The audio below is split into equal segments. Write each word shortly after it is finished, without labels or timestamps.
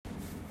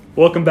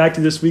Welcome back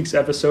to this week's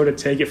episode of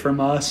Take It From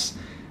Us.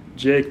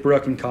 Jake,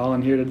 Brooke, and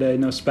Colin here today.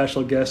 No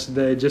special guest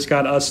today. Just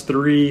got us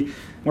three.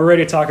 We're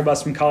ready to talk about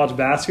some college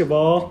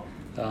basketball.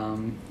 A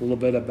little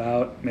bit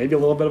about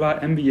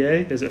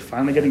NBA. Is it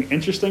finally getting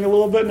interesting a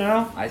little bit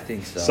now? I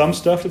think so. Some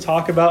stuff to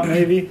talk about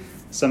maybe.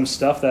 Some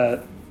stuff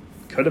that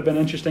could have been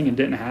interesting and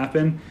didn't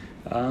happen.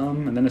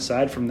 And then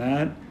aside from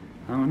that,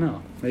 I don't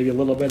know. Maybe a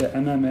little bit of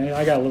MMA.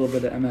 I got a little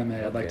bit of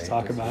MMA I'd like to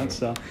talk about.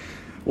 So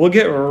we'll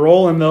get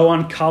rolling, though,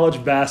 on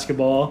college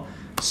basketball.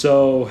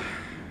 So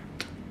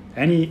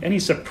any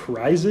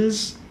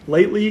surprises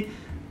lately?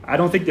 I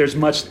don't think there's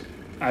much.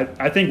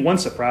 I think one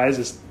surprise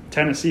is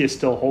Tennessee is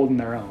still holding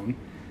their own.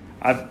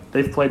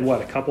 They've played,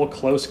 a couple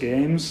close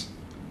games?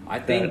 I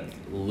think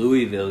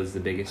Louisville is the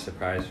biggest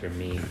surprise for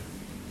me.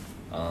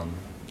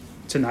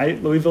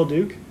 Tonight,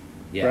 Louisville-Duke?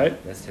 Yeah,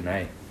 right? That's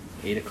tonight,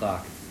 8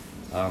 o'clock.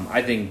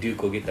 I think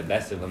Duke will get the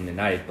best of them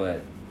tonight,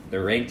 but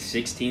they're ranked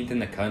 16th in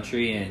the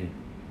country, and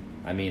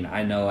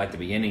I know at the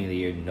beginning of the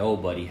year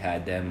nobody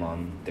had them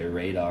on their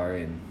radar,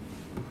 and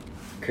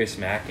Chris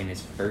Mack in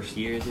his first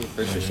year, is it?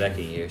 First or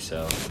second year,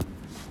 so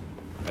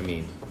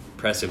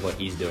impressive what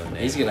he's doing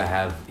there. He's gonna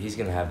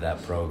have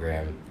that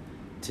program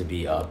to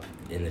be up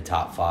in the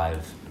top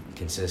 5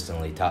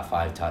 consistently, top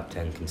 5, top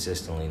 10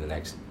 consistently in the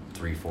next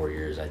 3-4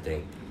 years. I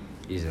think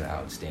he's an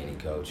outstanding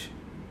coach.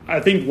 I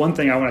think one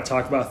thing I want to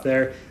talk about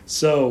there.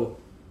 So,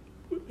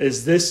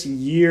 is this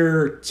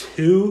year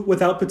 2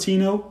 without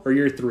Pitino or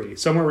year 3?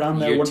 Somewhere around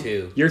there. Year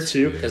 2. Year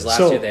 2. Because last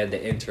year they had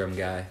the interim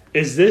guy.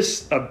 Is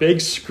this a big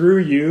screw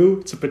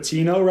you to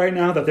Pitino right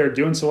now that they're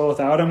doing so well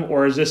without him,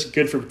 or is this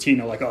good for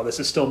Pitino? Like, this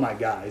is still my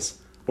guys.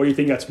 What do you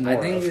think that's more?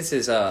 I think of? this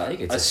is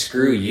a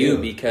screw you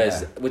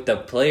because with the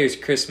players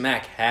Chris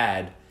Mack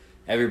had,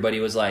 everybody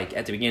was like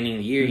at the beginning of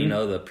the year,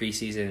 the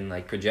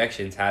preseason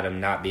projections had him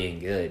not being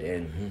good,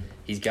 and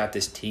he's got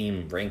this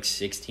team ranked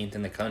 16th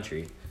in the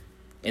country,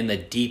 in the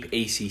deep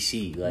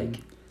ACC. He's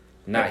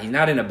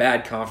not in a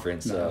bad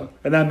conference. No. So.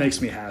 And that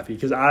makes me happy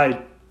because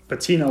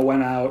Pitino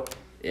went out.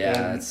 Yeah,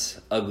 that's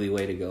an ugly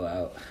way to go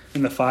out.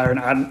 In the fire, and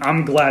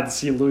I'm glad to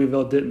see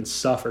Louisville didn't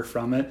suffer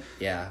from it.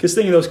 Yeah. Because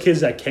think of those kids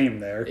that came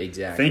there.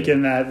 Exactly.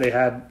 Thinking that they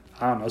had,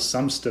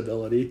 some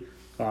stability.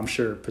 Well, I'm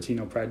sure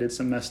Pitino probably did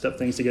some messed up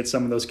things to get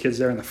some of those kids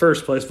there in the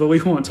first place, but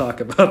we won't talk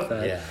about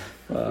that. Yeah.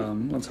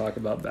 We'll talk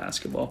about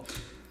basketball.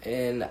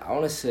 And I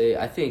want to say,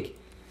 I think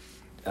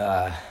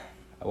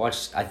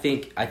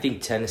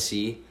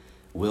Tennessee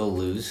will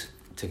lose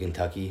to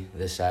Kentucky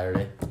this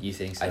Saturday. You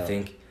think so?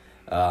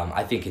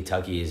 I think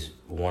Kentucky is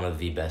one of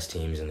the best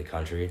teams in the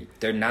country.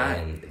 They're not.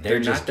 They're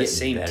not the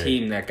same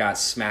team that got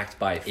smacked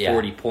by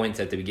 40 points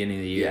at the beginning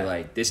of the year.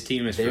 Yeah. This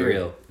team is for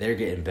real. They're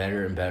getting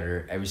better and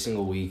better every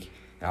single week.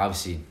 And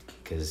obviously,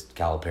 because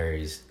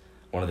Calipari's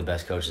one of the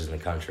best coaches in the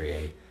country,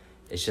 and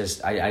it's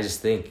just I just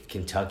think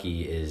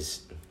Kentucky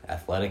is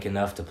athletic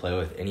enough to play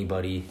with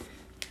anybody,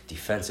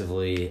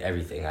 defensively,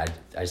 everything. I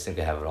just think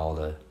they have it all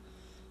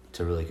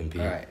to really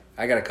compete. All right,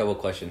 I got a couple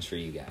questions for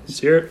you guys. Let's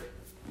hear it.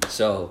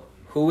 So,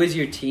 who is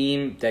your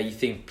team that you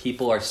think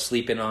people are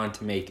sleeping on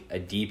to make a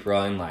deep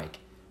run, like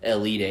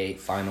Elite 8,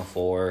 Final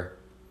 4?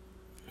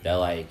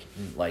 That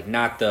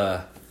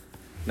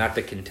not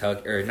the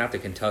Kentucky or not the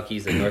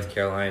Kentuckys, the North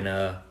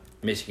Carolina,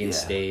 Michigan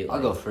State.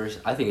 I'll go first.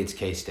 I think it's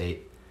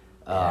K-State.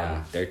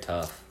 They're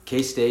tough.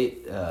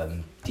 K-State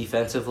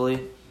defensively,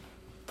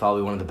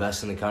 probably one of the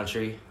best in the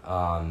country.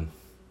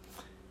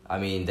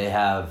 They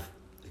have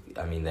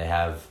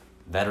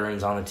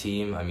veterans on the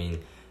team.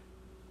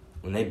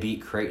 When they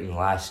beat Creighton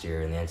last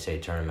year in the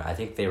NCAA tournament, I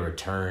think they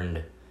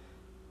returned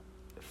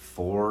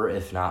 4,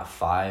 if not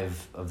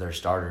 5, of their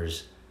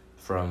starters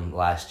from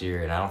last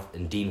year.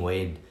 And Dean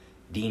Wade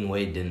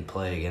didn't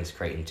play against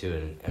Creighton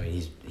too, and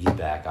he's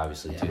back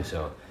obviously too.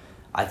 So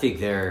I think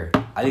they're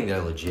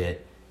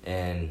legit,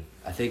 and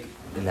I think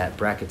in that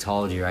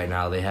bracketology right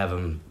now they have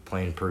them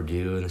playing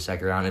Purdue in the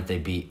second round if they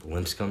beat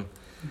Lipscomb.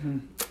 Mm-hmm.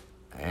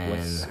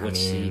 And what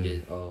seed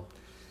is? Oh.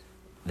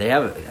 They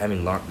have.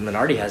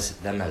 Minardi has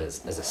them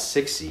as a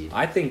 6 seed.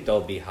 I think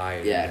they'll be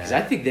higher. Yeah, because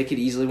I think they could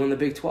easily win the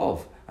Big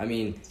 12. I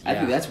think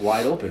that's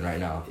wide open right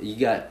now. You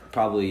got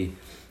probably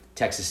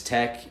Texas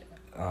Tech,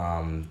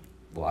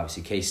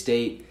 obviously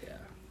K-State,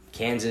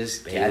 Kansas.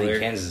 Baylor. I think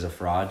Kansas is a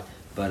fraud,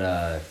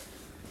 but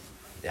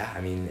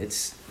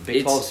it's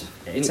Big 12.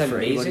 It's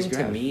amazing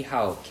to me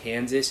how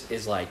Kansas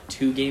is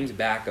 2 games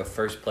back of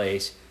first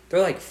place. They're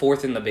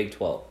 4th in the Big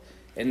 12,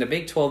 and the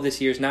Big 12 this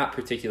year is not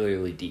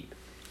particularly deep.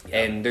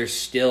 And they're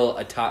still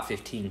a top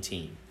 15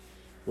 team.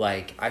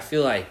 I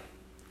feel like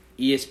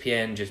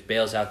ESPN just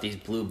bails out these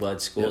blue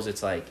blood schools. Yep.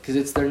 It's because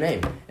it's their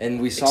name,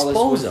 and we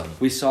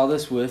saw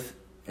this with,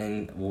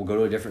 and we'll go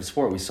to a different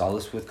sport. We saw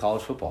this with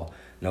college football.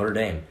 Notre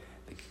Dame,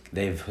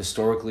 they've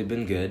historically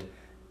been good,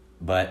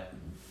 but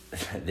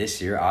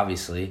this year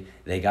obviously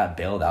they got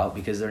bailed out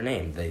because of their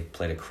name. They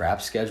played a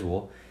crap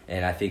schedule,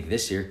 and I think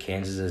this year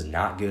Kansas is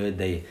not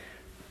good.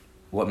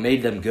 What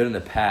made them good in the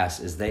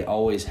past is they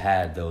always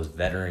had those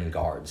veteran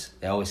guards.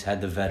 They always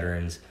had the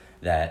veterans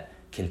that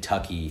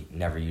Kentucky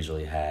never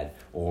usually had,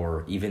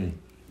 or even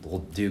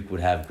Duke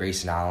would have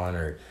Grayson Allen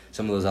or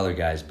some of those other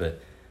guys,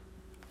 but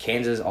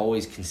Kansas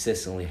always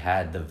consistently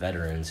had the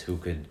veterans who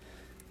could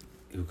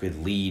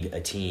lead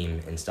a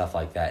team and stuff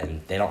like that,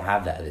 and they don't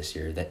have that this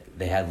year. That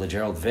they had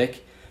LeGerald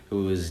Vick,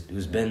 who's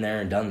been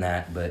there and done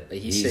that, but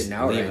he's sitting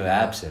out leave right of now.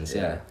 absence.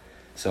 Yeah.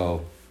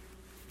 So,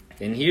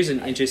 and here's an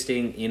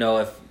interesting,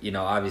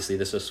 obviously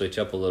this will switch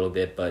up a little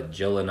bit, but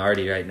Joe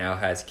Lunardi right now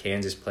has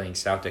Kansas playing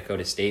South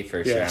Dakota State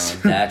first Yes.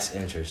 round that's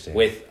interesting.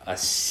 with a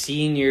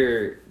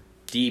senior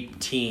deep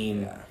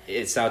team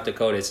in South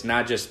Dakota. It's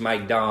not just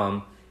Mike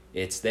Daum.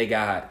 They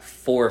got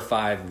 4 or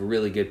 5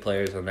 really good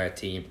players on that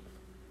team.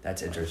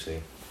 That's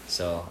interesting.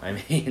 So, I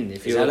mean,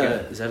 if Is you look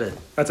that at is that a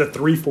That's a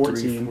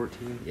 3-14.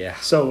 3-14? yeah.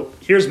 So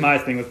here's my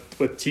thing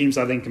with teams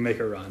I think can make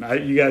a run.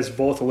 You guys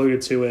both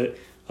alluded to it.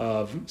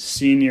 Of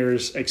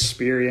seniors'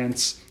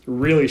 experience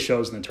really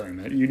shows in the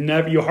tournament.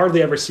 You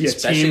hardly ever see a team,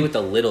 Especially with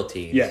the little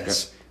teams.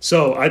 Yes.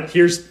 So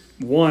here's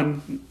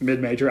one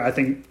mid-major. I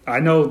think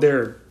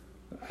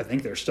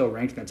they're still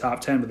ranked in the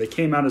top 10, but they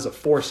came out as a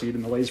 4 seed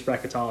in the latest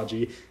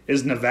bracketology.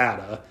 Is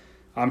Nevada?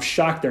 I'm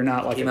shocked they're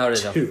not like Came a out 2.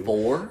 as a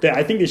 4?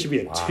 I think they should be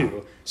a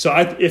 2. So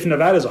if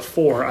Nevada's a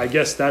 4, I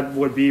guess that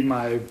would be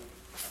my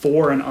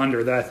 4 and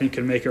under that I think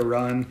could make a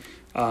run.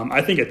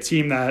 I think a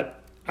team that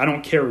I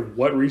don't care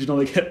what regional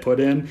they get put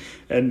in,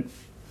 and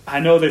I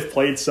know they've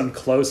played some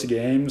close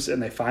games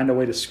and they find a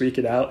way to squeak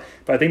it out,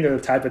 but I think they're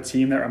the type of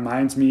team that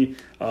reminds me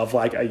of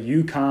like a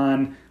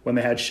UConn when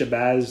they had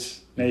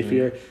Shabazz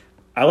Napier.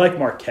 I like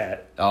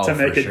Marquette to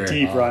make a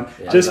deep run.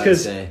 Just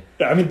because,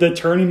 the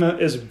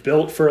tournament is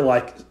built for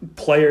like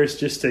players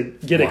just to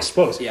get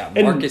exposed. Yeah,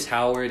 And- Marcus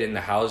Howard and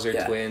the Hauser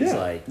twins. Yeah.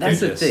 Like That's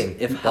they're the just thing.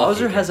 If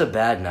Hauser has a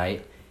bad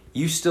night,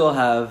 you still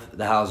have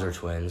the Hauser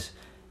twins.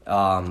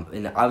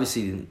 And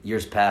obviously,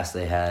 years past,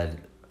 they had,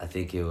 I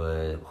think it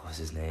was, what was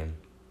his name?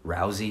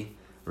 Rousey,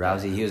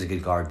 he was a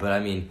good guard. But, I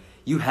mean,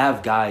 you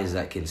have guys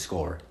that can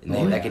score,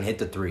 and that can hit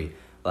the 3,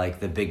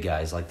 like the big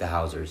guys, like the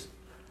Hausers.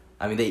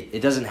 I mean, it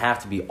doesn't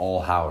have to be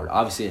all Howard.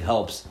 Obviously, it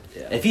helps.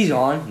 Yeah. If he's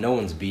on, no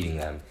one's beating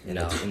them in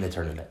the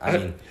tournament. I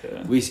mean,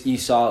 you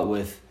saw it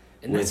with...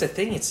 And that's the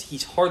thing,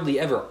 he's hardly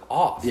ever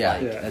off. Yeah,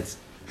 Like, that's...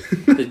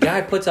 the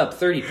guy puts up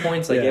 30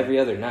 points like Yeah. every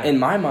other night. In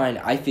my mind,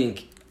 I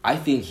think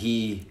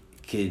he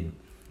could,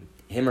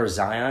 him or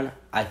Zion,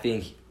 I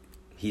think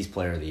he's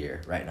player of the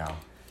year right now.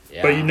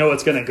 Yeah. But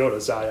it's going to go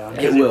to Zion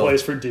because It he will.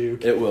 plays for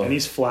Duke. It will. And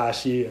he's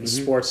flashy and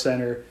Sports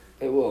Center.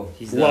 It will.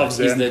 He's loves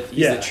he's him. the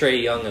Yeah. Trey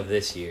Young of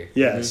this year.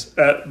 Yes.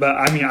 But,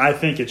 I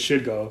think it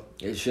should go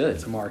It should.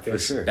 to Marcus.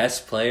 For sure.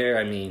 Best player,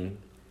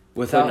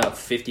 Without putting up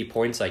 50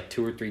 points like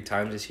 2 or 3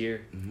 times this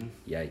year.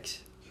 Yikes.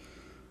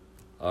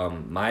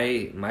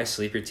 My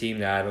sleeper team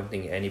that I don't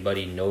think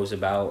anybody knows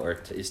about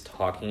or is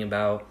talking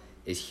about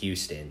is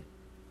Houston.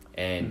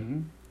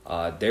 And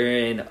they're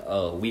in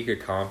a weaker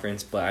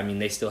conference, but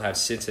they still have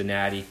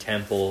Cincinnati,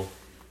 Temple.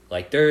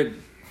 Like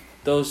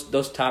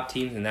those top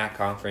teams in that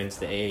conference,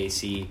 the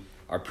AAC,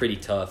 are pretty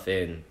tough.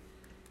 And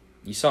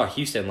you saw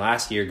Houston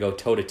last year go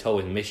toe to toe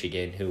with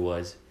Michigan, who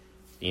was,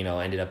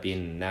 ended up being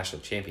in the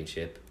national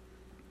championship.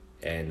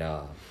 And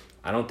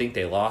I don't think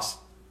they lost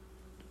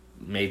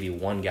maybe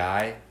one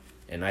guy,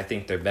 and I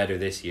think they're better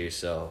this year.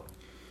 So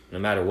no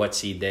matter what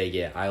seed they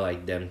get, I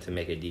like them to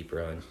make a deep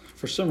run.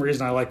 For some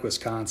reason, I like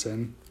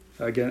Wisconsin.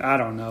 Again, I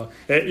don't know.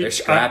 They're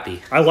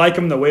scrappy. I like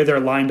them the way they're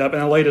lined up. In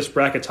the latest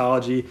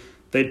bracketology,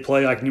 they'd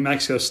play like New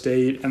Mexico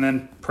State and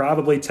then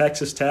probably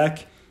Texas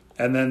Tech,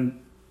 and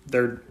then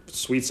their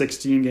Sweet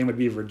 16 game would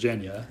be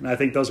Virginia. And I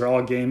think those are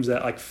all games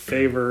that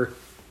favor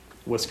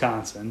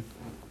Wisconsin.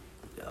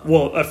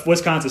 Well, if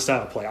Wisconsin's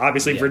style of play.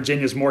 Obviously,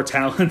 Virginia's more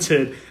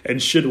talented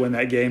and should win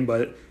that game,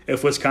 but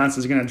if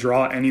Wisconsin's going to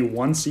draw any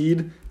 1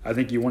 seed, I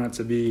think you want it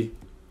to be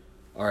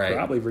All right.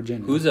 probably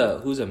Virginia. Who's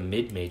a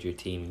mid-major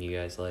team you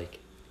guys like?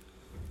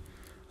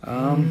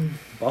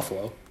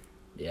 Buffalo.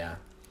 Yeah.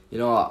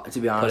 to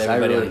be Put honest,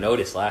 everybody on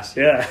notice last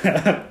year.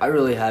 Yeah. I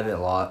really haven't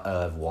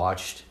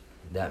watched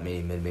that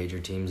many mid-major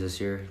teams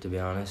this year, to be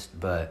honest.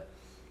 But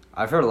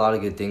I've heard a lot of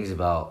good things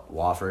about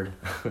Wofford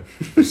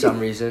for some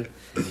reason.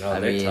 No,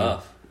 they're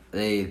tough.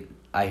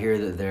 I hear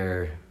that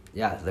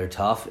they're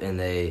tough and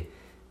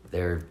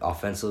they're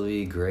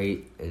offensively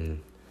great,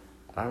 and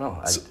I don't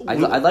know.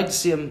 I'd like to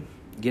see them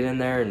get in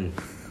there, and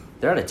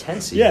they're at a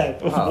 10 seed.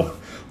 Yeah. Wow.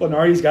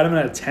 Lenardi's got him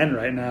at a 10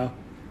 right now.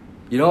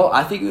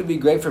 I think it would be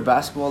great for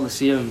basketball to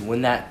see them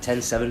win that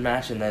 10-7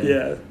 match and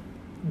then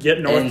get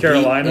North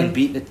Carolina.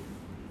 beat the.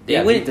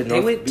 They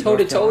went toe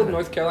to toe with Carolina.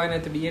 North Carolina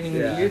at the beginning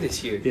of the year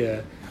this year. Yeah.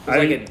 It was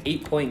like an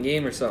 8-point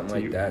game or something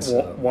like that.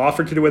 So.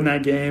 Wofford could win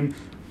that game.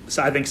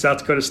 So I think South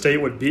Dakota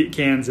State would beat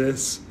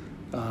Kansas.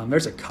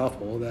 There's a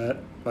couple that,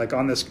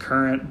 on this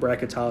current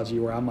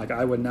bracketology, where I'm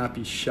I would not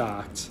be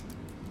shocked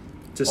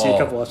to see a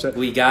couple upset.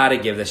 We got to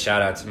give the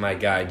shout out to my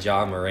guy,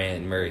 John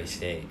Morant, Murray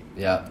State.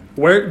 Yeah.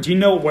 Where do you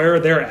know where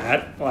they're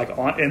at?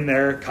 In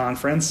their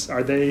conference,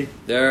 are they?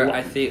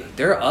 I think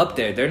they're up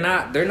there. They're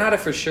not a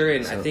for sure.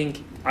 And I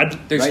think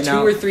there's right 2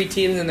 now, or 3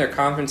 teams in their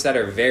conference that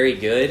are very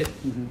good.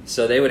 Mm-hmm.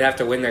 So they would have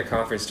to win their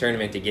conference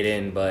tournament to get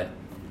in. But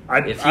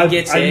If he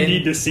gets in, I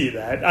need to see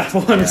that. I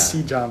want to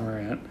see John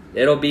Morant.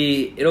 It'll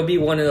be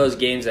one of those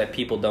games that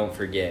people don't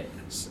forget.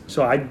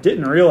 So I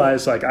didn't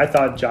realize, like, I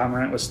thought John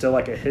Morant was still,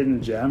 like, a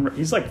hidden gem.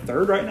 He's, like,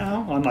 3rd right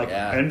now on, like,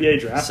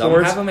 NBA draft Some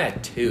boards. have him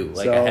at 2,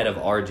 like, ahead of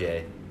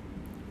RJ.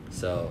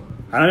 So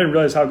I didn't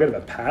realize how good of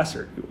a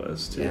passer he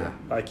was, too. Yeah.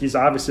 Like, he's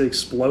obviously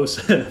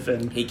explosive,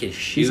 and he can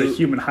shoot. He's a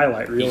human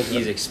highlight reel.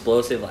 He's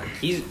explosive. Like,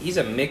 he's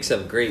a mix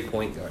of great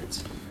point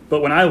guards.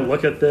 But when I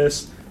look at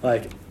this,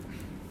 like,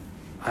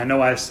 I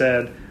know I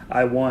said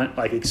I want,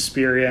 like,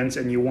 experience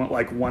and you want,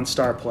 like,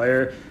 1-star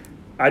player.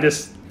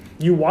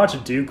 You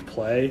watch Duke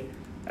play,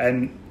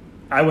 and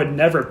I would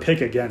never pick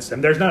against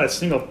them. There's not a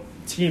single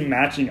team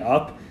matching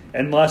up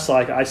unless,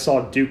 like, I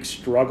saw Duke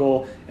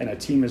struggle and a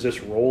team is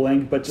just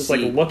rolling. But just,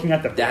 like, looking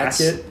at the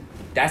bracket.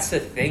 That's the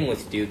thing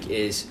with Duke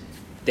is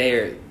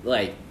they're,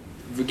 like,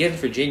 against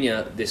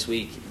Virginia this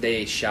week,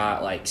 they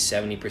shot, like,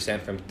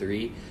 70% from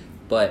 3.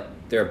 But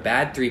they're a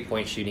bad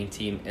three-point shooting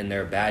team, and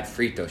they're a bad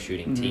free throw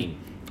shooting team.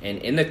 And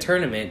in the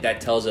tournament,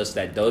 that tells us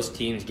that those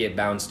teams get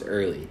bounced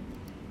early.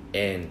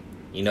 And,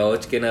 you know,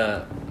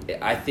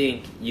 I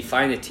think you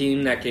find a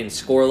team that can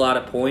score a lot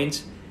of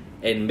points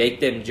and make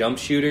them jump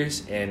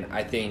shooters, and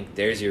I think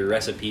there's your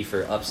recipe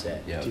for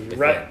upset. Yeah.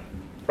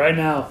 Right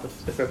now,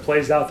 if it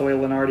plays out the way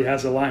Lenardi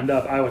has it lined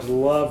up, I would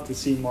love to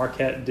see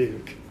Marquette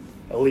Duke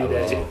Elite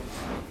Eight.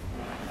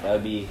 That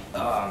would be...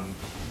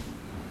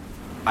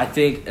 I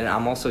think, and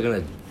I'm also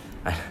going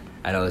to...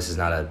 I know this is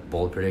not a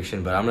bold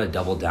prediction, but I'm going to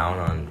double down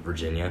on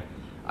Virginia.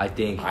 I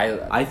think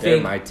they're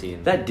my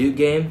team. That Duke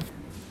game,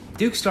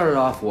 Duke started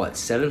off,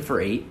 7 for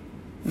 8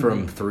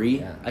 from 3,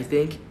 Yeah. I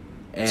think.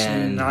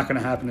 And it's not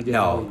going to happen again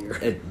no, all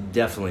year.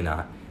 Definitely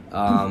not.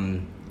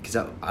 Because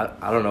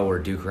I don't know where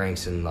Duke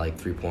ranks in, like,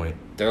 3-point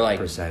They're, like,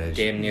 percentage.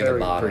 damn near the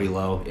bottom. Pretty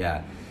low,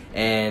 yeah.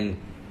 And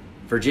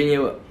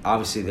Virginia,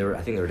 obviously,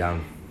 I think they were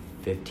down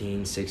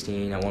 15,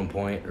 16 at one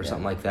point or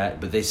something like that.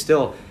 But it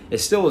still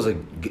was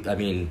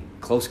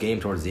close game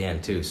towards the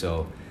end too.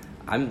 So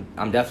I'm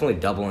definitely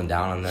doubling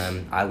down on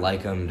them. I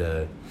like them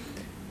to,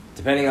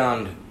 depending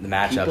on the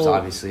matchups.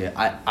 Obviously,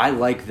 I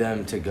like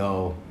them to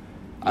go.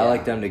 Yeah. I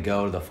like them to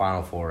go to the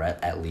Final Four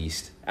at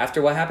least.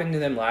 After what happened to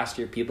them last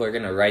year, people are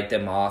gonna write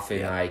them off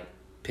and like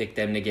pick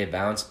them to get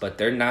bounced. But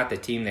they're not the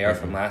team they are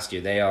from last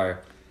year. They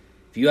are.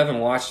 If you haven't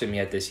watched them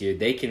yet this year,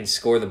 they can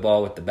score the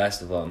ball with the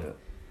best of them. Yeah.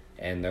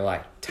 And they're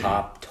like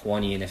top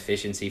 20 in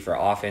efficiency for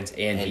offense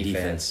and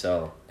defense.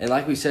 So, and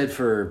like we said,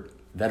 for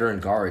veteran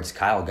guards,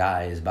 Kyle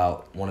Guy is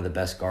about one of the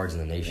best guards in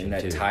the nation. And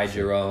that too. Ty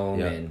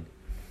Jerome and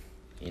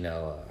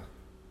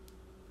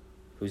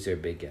who's their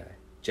big guy?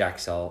 Jack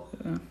Salt.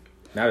 Yeah.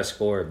 Not a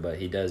scorer, but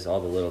he does all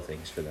the little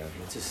things for them.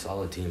 It's a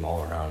solid team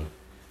all around.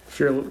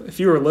 If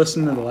you were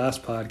listening to the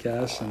last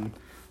podcast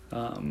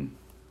and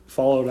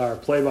followed our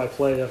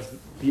play-by-play of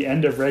the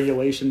end of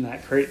regulation,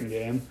 that Creighton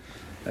game,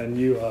 and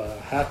you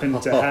happen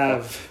to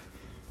have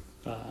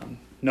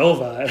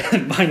Nova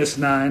at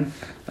 -9.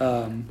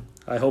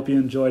 I hope you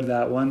enjoyed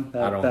that one.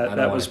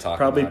 That was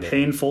probably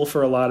painful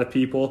for a lot of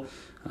people.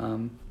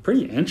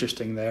 Pretty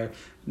interesting there.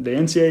 The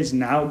NCAA is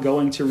now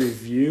going to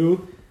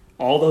review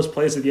all those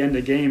plays at the end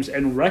of games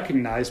and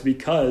recognize,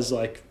 because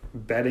like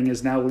betting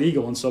is now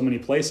legal in so many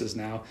places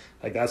now.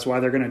 Like that's why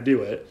they're going to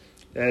do it.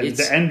 And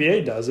the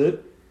NBA does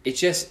it. It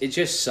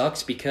just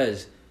sucks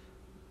because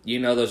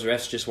those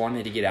refs just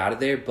wanted to get out of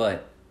there,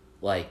 but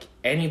like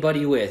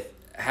anybody with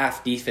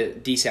half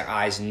decent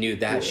eyes knew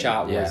that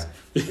shot was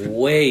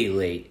way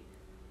late.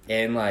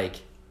 And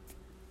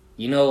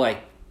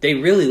they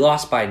really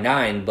lost by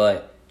 9,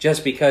 but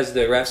just because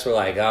the refs were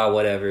like,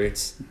 whatever,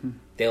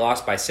 they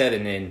lost by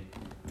 7, and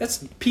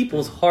that's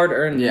people's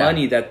hard-earned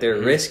money that they're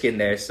risking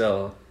there.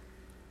 So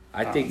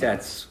I think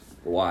that's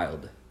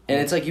wild.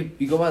 And it's like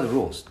you go by the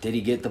rules. Did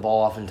he get the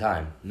ball off in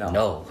time?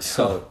 No.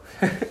 So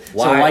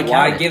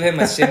why give him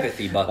a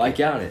sympathy bucket? Why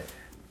count it?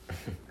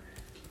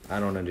 I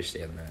don't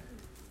understand that.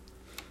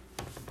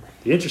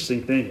 The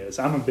interesting thing is,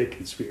 I'm a big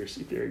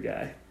conspiracy theory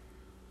guy.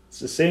 It's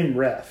the same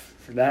ref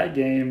for that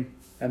game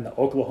and the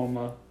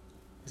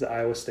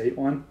Iowa State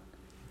one.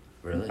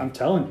 Really? I'm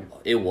telling you.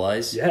 It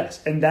was?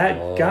 Yes. And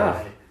that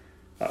guy,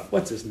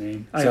 what's his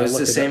name? So it's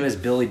the same as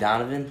Billy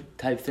Donovan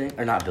type thing?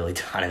 Or not Billy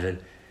Donovan.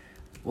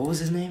 What was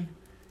his name?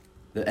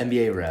 The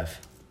NBA ref.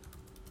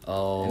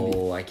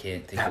 Oh, I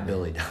can't think of it. Not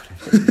Billy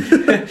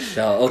Donovan.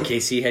 The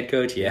OKC head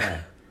coach, yeah.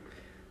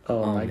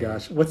 Oh my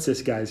gosh, what's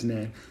this guy's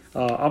name?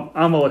 I'm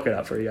gonna look it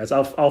up for you guys.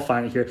 I'll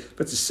find it here.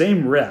 But it's the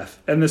same ref,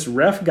 and this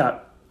ref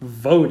got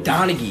voted.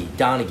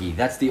 Donaghy.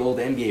 That's the old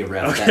NBA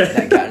ref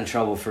that got in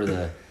trouble for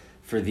the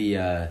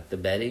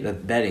betting. The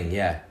betting,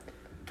 yeah.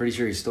 Pretty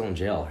sure he's still in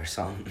jail or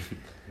something.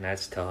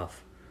 That's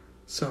tough.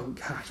 So,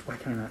 gosh, why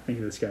can't I not think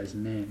of this guy's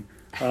name?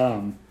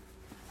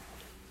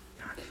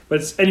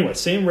 But anyway,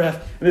 same ref,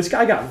 and this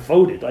guy got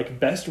voted like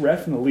best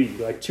ref in the league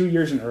like 2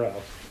 years in a row.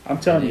 I'm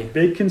telling you,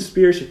 big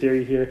conspiracy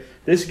theory here.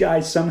 This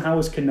guy somehow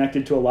was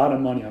connected to a lot of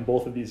money on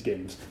both of these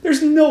games.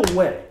 There's no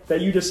way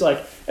that you just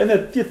and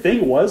the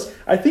thing was,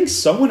 I think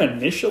someone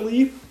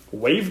initially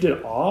waved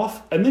it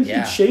off, and then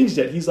he changed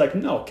it. He's like,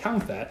 no,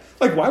 count that.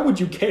 Like, why would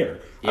you care?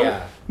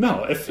 Yeah.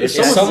 No, if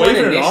someone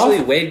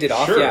initially waved it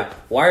off, sure.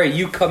 Why are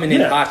you coming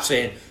in hot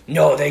saying,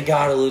 no, they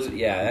got to lose it?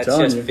 Yeah, that's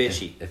just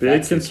fishy.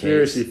 Big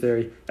conspiracy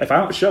theory. If I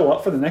don't show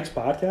up for the next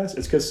podcast,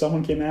 it's because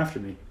someone came after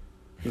me.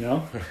 You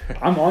know?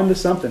 I'm on to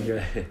something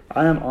here.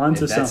 I am on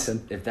to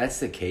something. If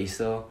that's the case,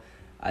 though,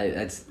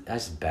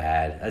 that's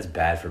bad. That's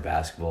bad for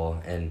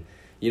basketball. And,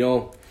 you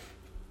know,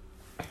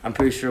 I'm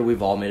pretty sure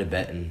we've all made a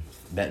bet in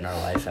our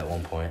life at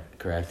one point,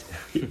 correct?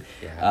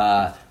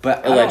 Yeah.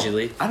 But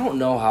allegedly. I don't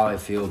know how I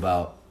feel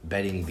about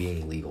betting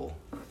being legal.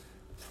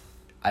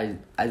 I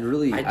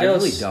really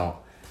don't.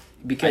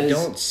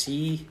 Because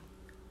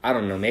I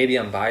don't know, maybe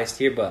I'm biased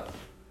here, but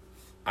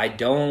I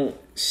don't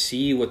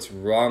see what's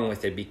wrong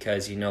with it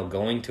because, you know,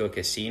 going to a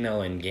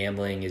casino and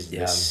gambling is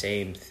the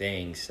same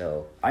thing.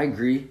 So I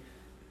agree.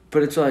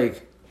 But it's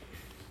like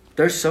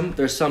there's some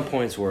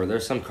points where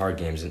there's some card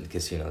games in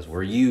casinos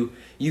where you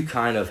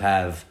kind of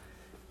have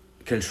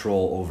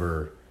control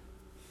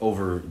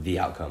over the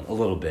outcome a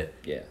little bit.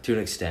 Yeah. To an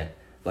extent.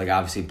 Like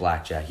obviously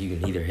blackjack, you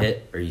can either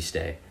hit or you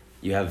stay.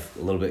 You have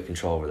a little bit of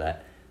control over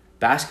that.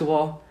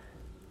 Basketball,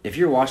 if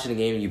you're watching a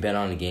game and you bet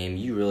on a game,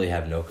 you really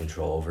have no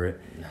control over it.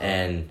 No.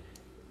 And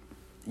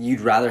you'd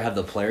rather have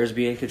the players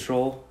be in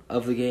control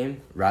of the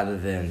game rather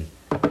than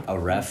a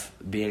ref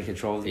be in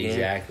control of the game.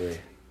 Exactly.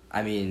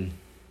 I mean,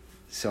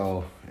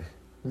 so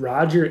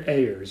Roger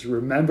Ayers,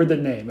 remember the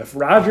name. If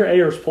Roger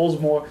Ayers pulls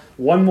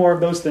one more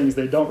of those things,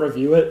 they don't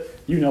review it,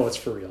 you know it's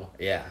for real.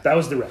 Yeah. That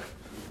was the ref.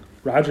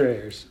 Roger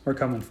Ayers, we're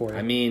coming for you.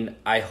 I mean,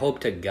 I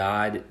hope to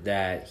God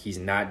that he's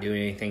not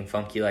doing anything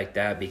funky like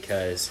that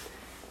because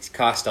he's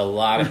cost a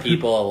lot of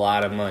people a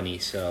lot of money.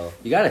 So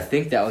you got to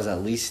think that was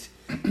at least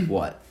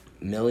what,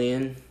 $1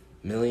 million,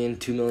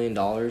 $2 million.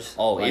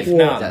 Oh, like, if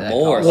not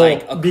more,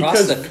 like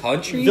across the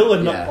country.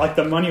 Villanova, like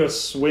the money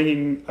was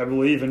swinging, I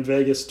believe, in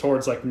Vegas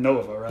towards like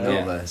Nova, right?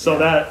 Nova. So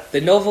that the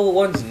Nova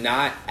one's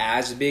not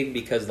as big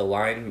because the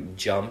line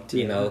jumped,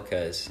 you know,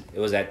 because it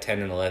was at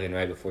 10 and 11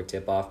 right before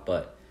tip off,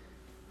 but.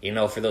 You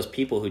know, for those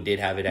people who did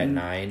have it at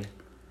 9,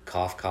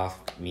 cough,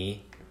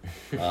 me,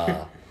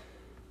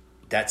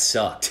 that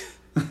sucked.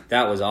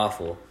 That was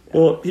awful.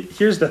 Well,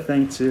 here's the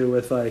thing, too,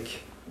 with, like,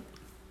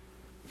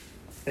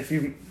 if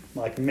you,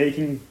 like,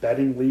 making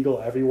betting legal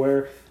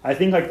everywhere, I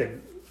think, like,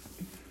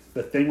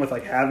 the thing with,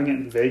 like, having it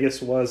in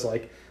Vegas was,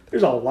 like,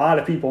 there's a lot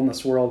of people in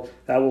this world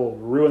that will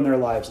ruin their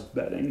lives with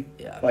betting.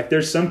 Yeah. Like,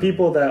 there's some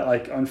people that,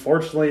 like,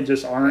 unfortunately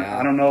just aren't,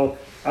 I don't know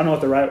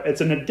what the right, it's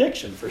an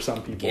addiction for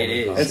some people. It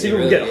is. And some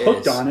people get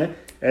hooked on it,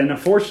 and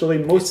unfortunately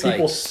most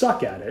people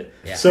suck at it.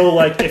 Yeah. So,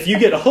 like, if you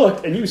get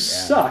hooked and you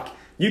suck,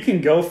 you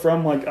can go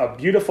from, like, a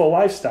beautiful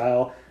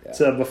lifestyle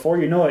to, before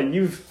you know it,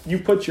 you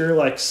put your,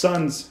 like,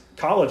 son's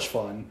college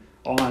fund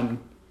on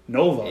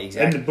Nova,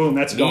 exactly. And boom,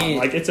 that's gone.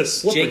 Like, it's a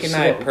slippery Jake and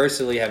slope. I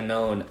personally have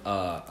known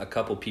a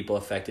couple people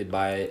affected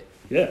by it.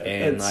 Yeah.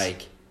 And,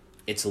 like,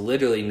 it's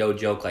literally no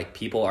joke. Like,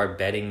 people are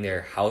betting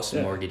their house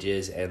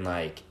mortgages and,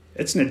 like...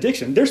 It's an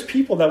addiction. There's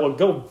people that will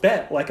go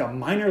bet, like, a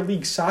minor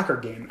league soccer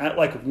game at,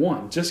 like,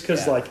 1 just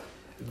because, like,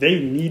 they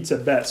need to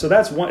bet. So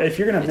that's one... If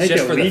you're going to make it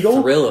legal... It's just for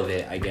the thrill of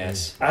it, I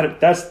guess.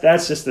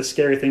 That's just the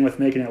scary thing with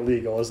making it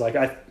legal is, like,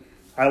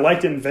 I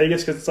liked it in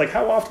Vegas because it's like,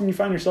 how often you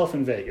find yourself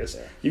in Vegas?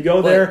 You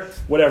go there,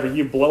 whatever,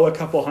 you blow a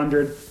couple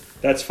hundred,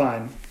 that's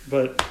fine.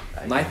 But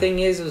my thing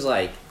is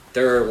like,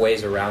 there are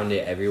ways around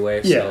it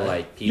everywhere. So,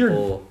 like,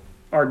 people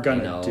are going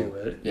to do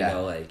it. You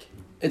know, like...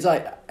 It's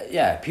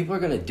like, people are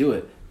going to do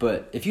it.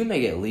 But if you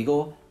make it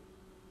legal,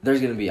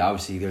 there's going to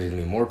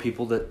be more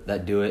people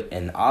that do it.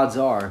 And odds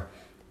are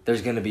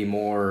there's going to be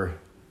more...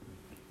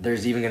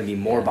 There's even going to be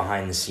more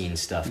behind-the-scenes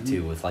stuff,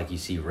 too, with, like, you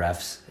see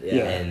refs.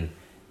 Yeah. And...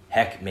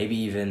 Heck, maybe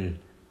even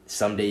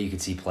someday you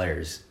could see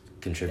players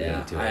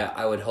contributing to it.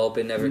 I would hope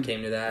it never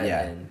came to that.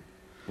 Yeah,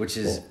 which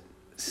is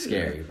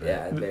scary.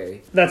 Yeah,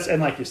 very.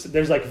 And like you said,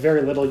 there's like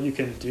very little you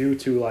can do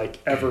to like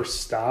ever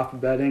stop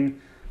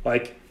betting.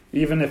 Like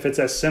even if it's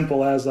as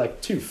simple as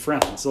like 2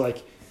 friends.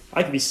 Like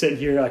I could be sitting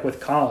here like with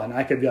Colin.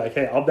 I could be like,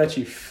 hey, I'll bet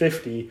you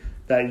 50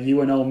 that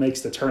UNO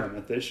makes the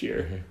tournament this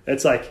year. Mm-hmm.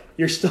 It's like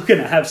you're still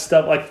gonna have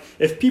stuff like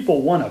if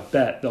people want to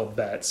bet, they'll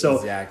bet. So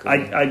exactly.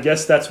 I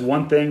guess that's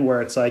one thing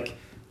where it's like.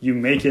 You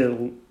make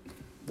it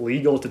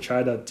legal to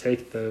try to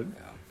take the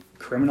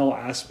criminal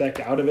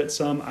aspect out of it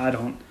some. I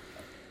don't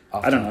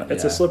know.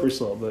 It's a slippery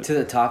slope. But to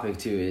the topic,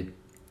 too,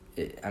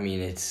 I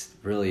mean, it's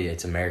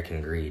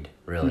American greed,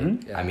 really.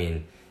 Mm-hmm. Yeah. I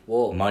mean,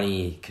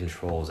 money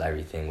controls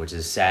everything, which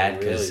is sad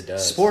because really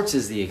sports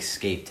is the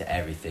escape to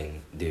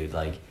everything, dude.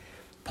 Like,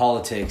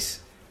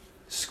 politics,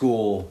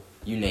 school,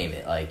 you name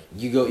it. Like,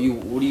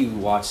 what do you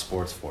watch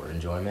sports for?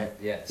 Enjoyment?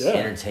 Yes. Yeah.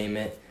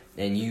 Entertainment?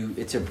 And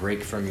it's a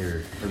break from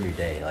your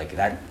day. Like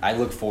that, I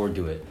look forward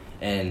to it.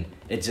 And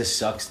it just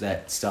sucks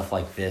that stuff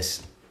like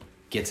this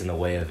gets in the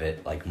way of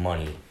it, like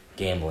money,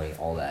 gambling,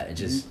 all that. It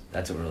just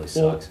that's what really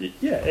sucks. Well,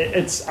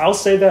 yeah, I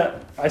say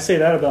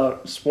that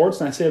about sports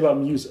and I say about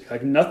music.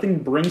 Like nothing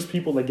brings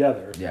people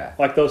together. Yeah.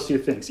 Like those 2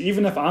 things.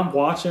 Even if I'm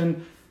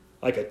watching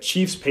like a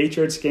Chiefs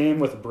Patriots game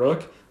with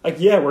Brooke, like,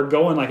 yeah, we're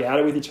going like at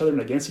it with each other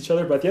and against each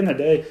other, but at the end of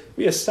the day,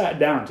 we just sat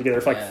down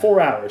together for like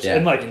 4 hours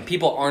and like and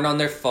people aren't on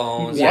their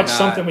phones. Watch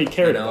something we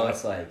cared about.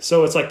 It's like,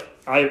 so it's like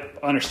I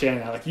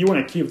understand that. Like you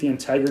want to keep the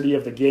integrity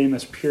of the game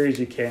as pure as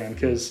you can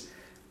because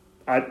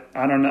I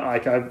don't know.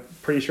 Like I'm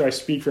pretty sure I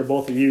speak for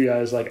both of you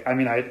guys. Like I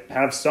mean, I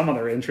have some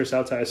other interests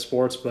outside of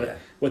sports, but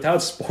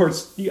without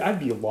sports, I'd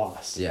be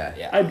lost.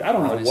 Yeah. I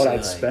don't know what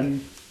I'd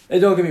spend.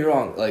 And don't get me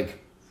wrong, like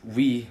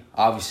we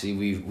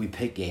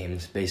pick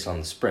games based on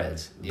the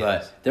spreads,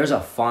 but there's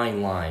a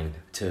fine line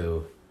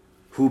to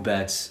who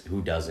bets,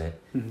 who doesn't,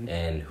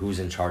 and who's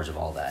in charge of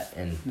all that.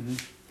 And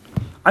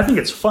I think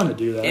it's fun to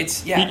do that.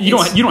 It's you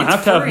don't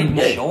have to have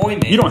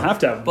enjoyment. You don't have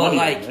to have but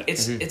money like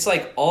it's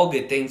like all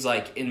good things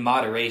like in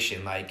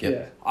moderation. Like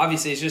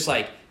obviously it's just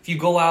like if you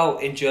go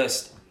out and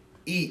just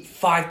eat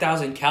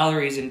 5,000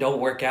 calories and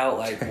don't work out,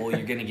 like well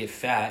you're gonna get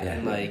fat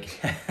and like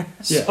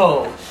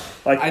so.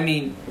 Like I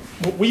mean,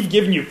 we've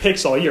given you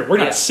picks all year. We're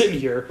not sitting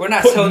here. We're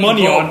not putting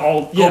money on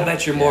all. Go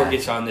bet your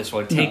mortgage on this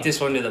one. Take this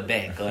one to the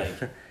bank.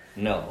 Like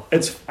no.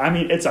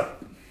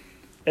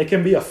 It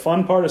can be a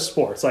fun part of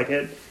sports. Like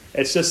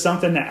it's just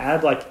something to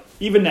add, like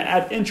even to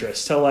add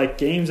interest to like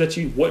games that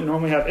you wouldn't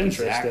normally have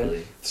interest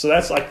in. So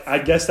that's like, I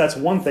guess that's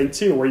one thing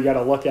too, where you got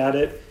to look at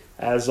it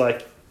as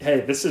like, hey,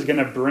 this is going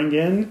to bring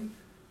in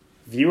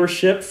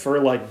viewership for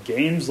like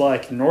games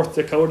like North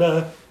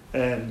Dakota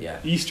and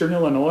Eastern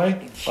Illinois.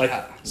 Like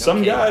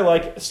guy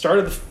like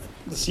started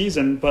the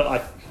season, but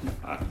like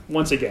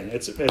once again,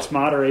 it's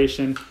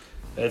moderation.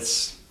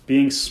 It's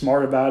being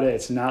smart about it.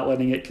 It's not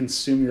letting it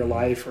consume your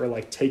life or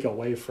like take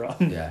away from.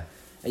 Yeah.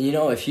 And you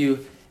know, if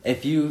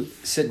you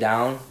sit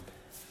down,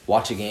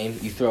 watch a game,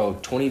 you throw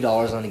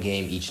 $20 on a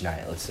game each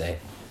night, let's say,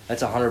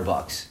 that's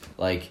 $100.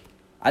 Like,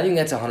 I think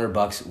that's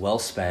 $100 well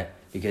spent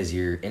because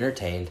you're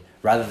entertained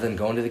rather than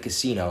going to the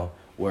casino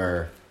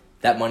where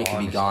that money could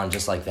be gone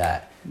just like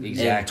that.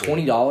 Exactly.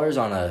 And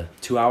 $20 on a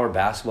 2-hour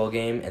basketball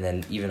game and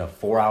then even a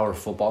 4-hour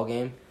football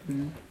game.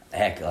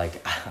 Heck,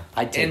 like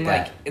I'd take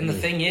that. Like, and the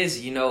thing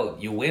is, you know,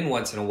 you win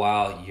once in a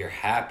while, you're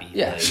happy.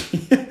 Yeah,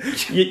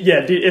 like,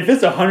 yeah, dude. If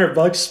it's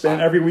 $100 spent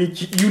every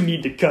week, you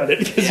need to cut it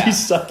because you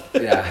suck.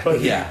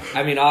 Yeah.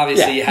 I mean,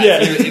 obviously,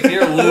 if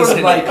you're losing,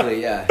 more likely,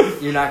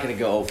 you're not going to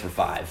go 0 for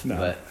 5.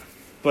 No.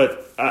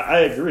 But I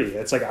agree.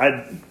 It's like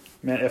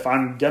if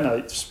I'm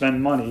gonna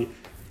spend money,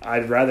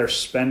 I'd rather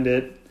spend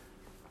it.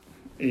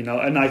 You know,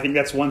 and I think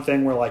that's one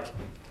thing where like.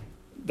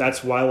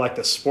 That's why like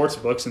the sports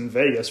books in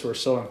Vegas were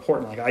so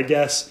important. Like I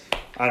guess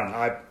I don't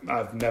know.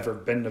 I've never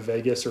been to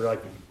Vegas or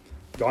like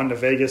gone to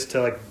Vegas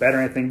to like bet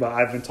or anything, but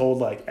I've been told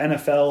like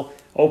NFL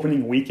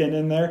opening weekend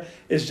in there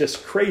is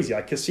just crazy.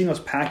 Like casinos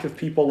packed with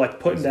people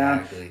like putting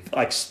down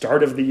like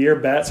start of the year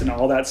bets and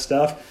all that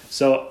stuff.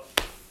 So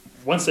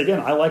once again,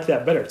 I like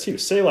that better too.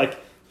 Say like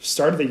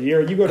start of the year,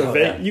 you go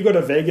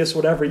to Vegas,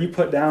 whatever, you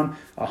put down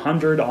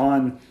 100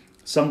 on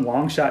some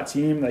long shot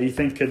team that you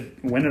think could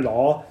win it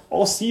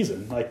all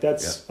season. Like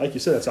that's like you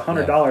said, it's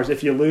 $100.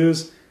 If you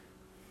lose,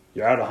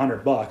 you're out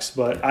 $100.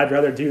 But I'd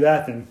rather do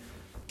that than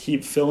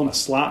keep filling a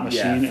slot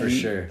machine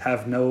and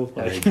have no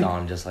like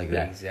gone just like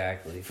that.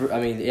 Exactly.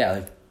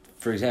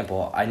 For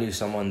example, I knew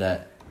someone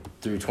that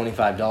threw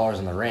 $25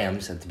 on the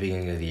Rams at the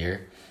beginning of the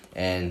year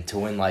and to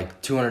win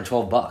like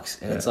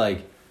 $212. And it's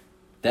like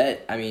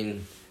that. I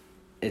mean,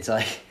 it's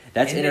like.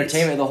 That's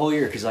entertainment the whole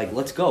year because, like,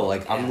 let's go.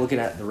 Like, I'm looking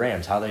at the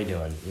Rams. How they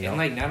doing? You know? And,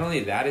 like, not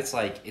only that, it's,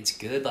 like, it's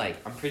good. Like,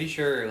 I'm pretty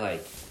sure,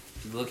 like,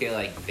 if you look at,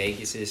 like,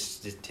 Vegas'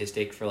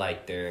 statistic for,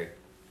 like, their,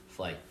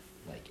 like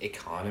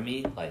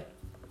economy, like,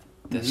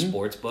 the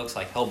sports books,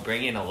 like, help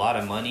bring in a lot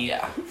of money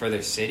for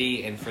their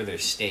city and for their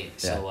state.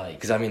 Yeah. So, like...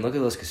 Because, I mean, look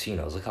at those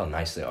casinos. Look how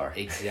nice they are.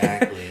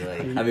 Exactly.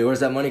 Like... I mean, where's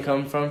that money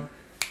coming from?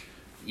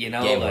 You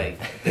know,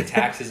 like, the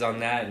taxes on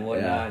that and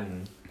whatnot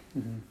and...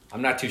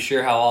 I'm not too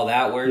sure how all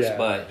that works,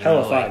 but you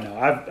know, like,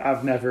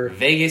 I've never.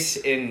 Vegas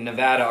and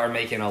Nevada are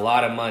making a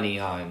lot of money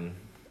on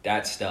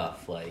that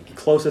stuff. Like the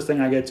closest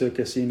thing I get to a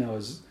casino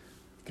is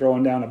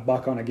throwing down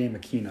 $1 on a game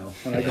of Keno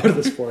when I go to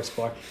the sports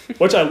bar,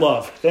 which I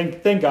love.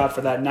 Thank God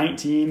for that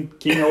 19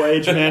 Keno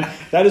age, man.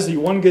 That is the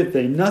one good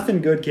thing.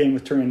 Nothing good came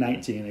with turning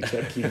 19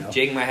 except Keno.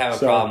 Jake might have a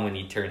problem when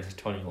he turns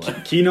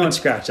 21. Keno and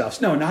scratch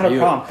offs. No, not a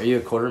problem. Are you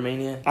a quarter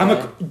mania? I'm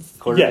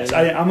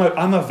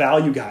a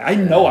value guy. I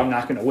know I'm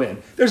not going to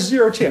win. There's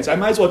zero chance. I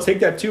might as well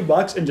take that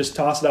 $2 and just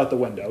toss it out the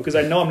window because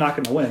I know I'm not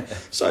going to win.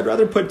 So I'd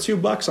rather put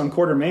 $2 on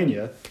quarter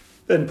mania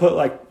than put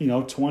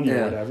 20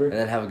 or whatever, and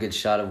then have a good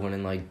shot of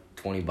winning like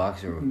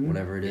 $20 or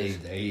whatever it is.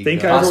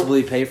 Think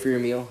possibly pay for your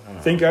meal.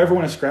 Think I ever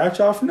want to scratch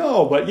off?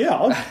 No, but yeah,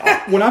 I'll,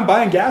 when I'm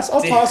buying gas,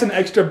 I'll toss an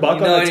extra $1 on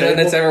the table. Anyone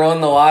that's ever won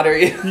the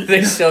lottery,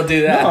 they still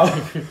do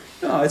that.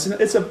 No, it's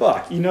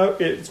 $1. You know,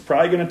 it's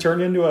probably going to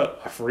turn into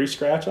a free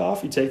scratch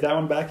off. You take that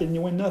one back and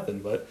you win nothing.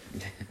 But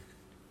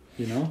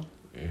you know,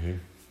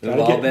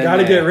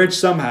 gotta get rich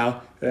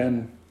somehow,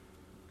 and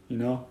you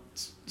know,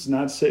 it's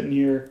not sitting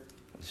here.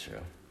 That's true.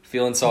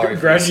 Feeling sorry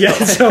for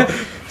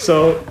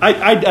so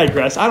I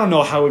digress. I don't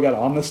know how we got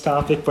on this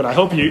topic, but I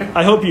hope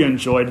you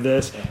enjoyed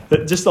this.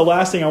 Just the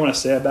last thing I want to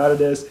say about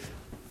it is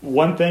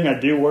one thing I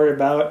do worry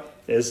about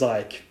is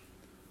like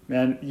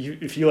man,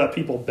 if you let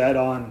people bet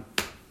on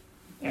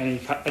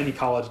any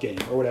college game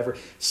or whatever,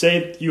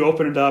 say you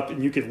open it up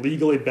and you could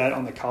legally bet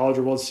on the College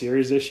World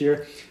Series this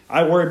year,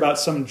 I worry about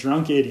some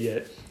drunk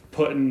idiot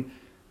putting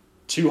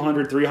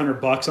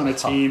 $200-$300 on a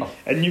team,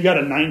 and you got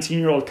a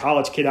 19-year-old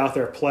college kid out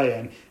there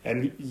playing,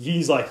 and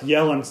he's like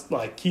yelling,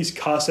 like he's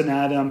cussing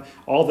at him,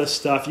 all this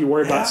stuff. You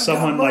worry about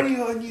someone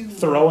like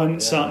throwing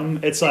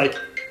something. It's like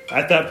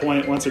at that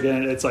point, once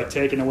again, it's like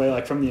taken away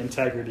like from the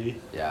integrity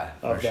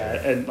of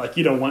that, and like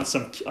you don't want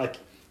some like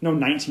no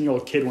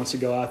 19-year-old kid wants to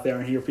go out there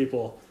and hear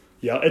people.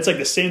 Yeah, it's like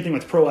the same thing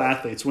with pro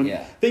athletes.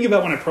 Think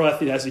about when a pro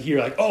athlete has to hear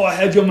like, "Oh, I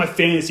had you on my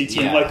fantasy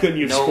team. Why couldn't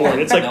you have scored?"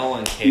 It's like, no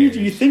one cares. Do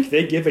you think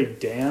they give a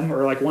damn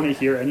or like want to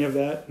hear any of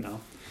that?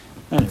 No.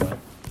 Anyway,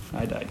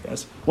 I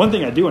digress. One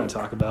thing I do want to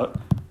talk about,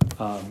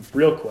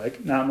 real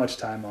quick, not much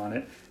time on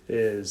it,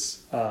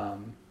 is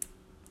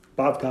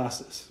Bob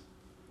Costas.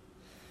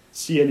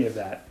 See any of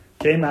that?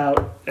 Came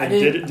out and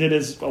did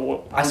his.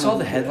 I saw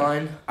the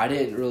headline. I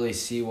didn't really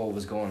see what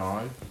was going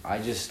on. I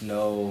just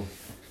know.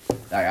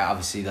 Like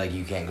obviously, like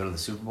you can't go to the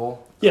Super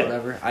Bowl or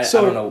whatever. I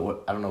don't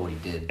know what he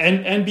did.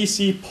 And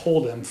NBC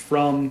pulled him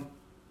from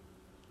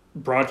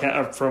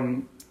broadcast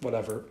from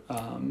whatever.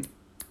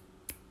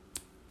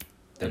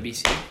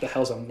 NBC. The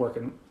hell's the word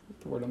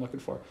I'm looking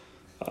for.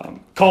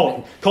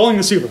 Calling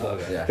the Super Bowl.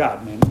 Okay. Yeah.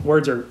 God, man,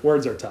 words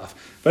are tough.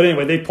 But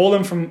anyway, they pulled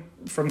him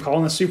from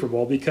calling the Super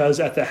Bowl because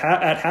at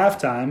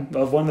halftime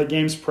of one of the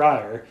games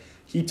prior,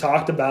 he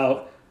talked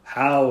about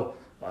how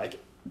like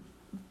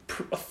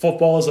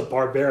football is a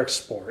barbaric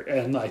sport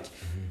and like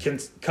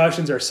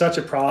concussions are such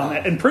a problem,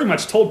 and pretty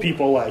much told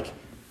people like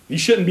you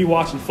shouldn't be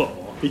watching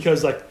football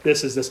because like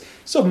this.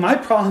 So my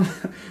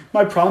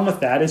problem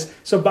with that is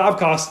Bob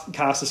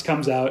Costas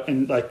comes out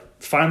and like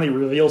finally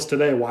reveals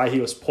today why he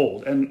was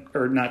pulled,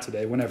 or not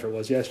today, whenever it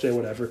was, yesterday,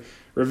 whatever,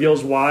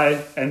 reveals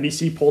why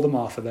NBC pulled him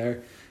off of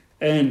there,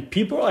 and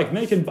people are like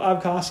making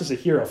Bob Costas a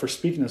hero for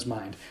speaking his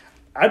mind.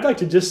 I'd like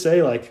to just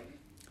say like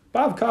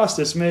Bob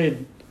Costas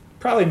made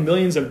probably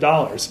millions of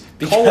dollars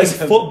calling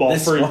football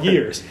for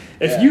years.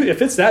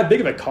 If it's that big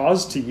of a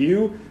cause to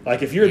you,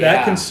 like if you're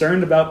that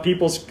concerned about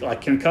people's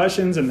like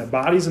concussions and their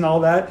bodies and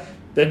all that,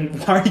 then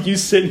why are you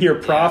sitting here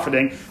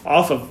profiting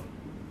off of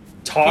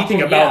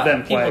talking about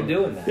them playing?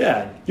 People doing that.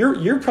 Yeah,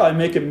 you're probably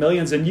making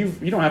millions and you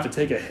don't have to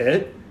take a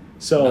hit.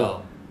 So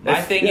no.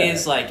 My thing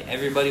is like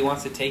everybody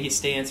wants to take a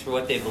stance for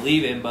what they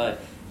believe in,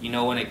 but you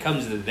know when it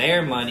comes to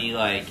their money,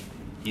 like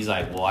he's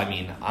like, well, I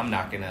mean, I'm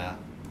not gonna.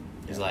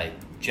 He's like.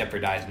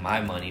 Jeopardize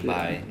my money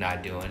by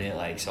not doing it,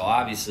 like so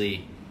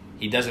obviously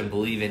he doesn't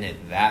believe in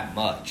it that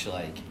much.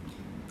 Like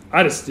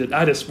I just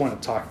want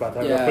to talk about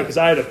that real quick because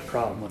I had a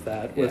problem with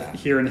that with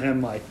hearing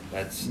him like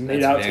that's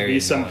made out to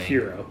be some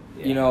hero.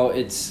 You know,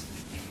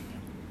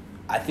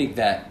 I think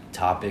that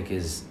topic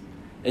it's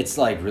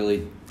like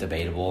really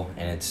debatable,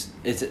 and it's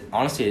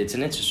honestly it's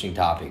an interesting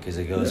topic because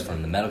it goes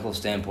from the medical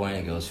standpoint,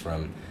 it goes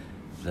from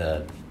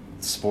the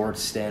sports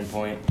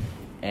standpoint,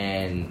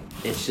 and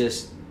it's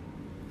just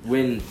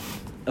when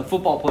a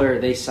football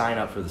player, they sign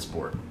up for the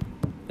sport.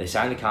 They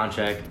sign the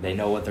contract. They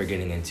know what they're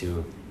getting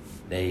into.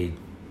 They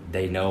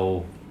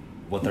know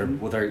what they're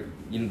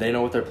they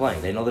know what they're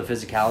playing. They know the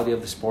physicality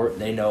of the sport.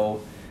 They know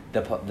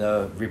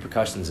the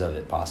repercussions of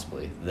it,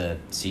 possibly the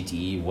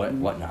CTE,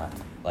 whatnot.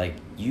 Like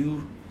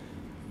you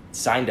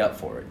signed up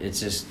for it. It's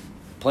just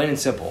plain and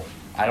simple.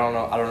 I don't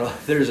know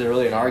if there's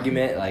really an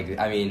argument. Like,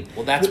 I mean...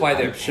 Well, that's why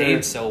they're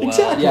paid so well.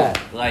 Exactly. Yeah.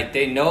 Like,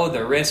 they know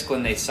the risk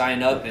when they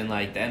sign up, and,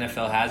 like, the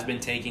NFL has been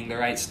taking the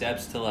right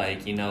steps to,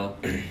 like, the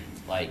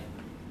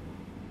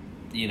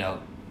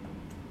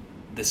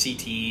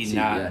CTE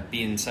not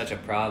being such a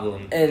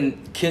problem.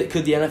 And could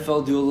the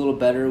NFL do a little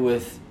better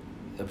with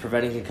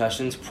preventing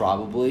concussions?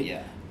 Probably.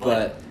 Yeah.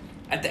 But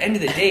at the end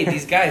of the day,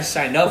 these guys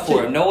signed up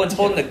for it. No one's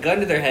holding a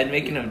gun to their head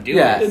making them do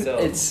it. So.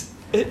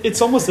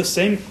 It's almost the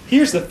same.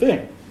 Here's the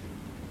thing.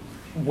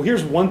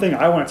 Here's one thing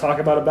I want to talk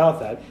about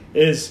that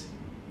is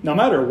no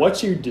matter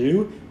what you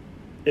do,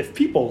 if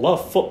people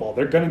love football,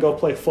 they're going to go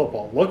play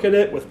football. Look at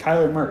it with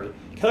Kyler Murray.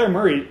 Kyler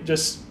Murray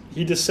just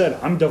said,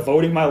 I'm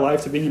devoting my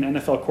life to being an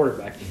NFL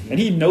quarterback. And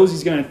he knows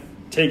he's going to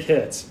take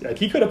hits. Like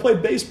he could have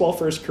played baseball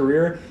for his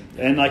career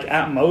and like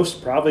at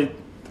most probably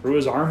threw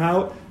his arm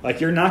out.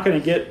 Like you're not going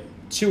to get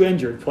too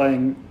injured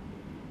playing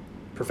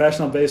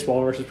professional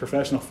baseball versus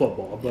professional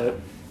football. But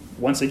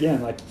once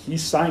again, like he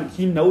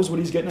knows what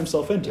he's getting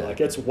himself into. Yeah. Like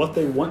it's what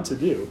they want to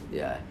do.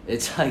 Yeah,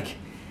 it's like,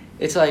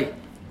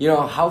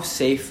 how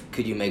safe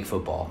could you make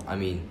football? I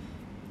mean,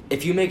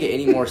 if you make it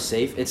any more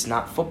safe, it's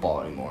not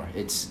football anymore.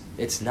 It's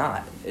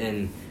not,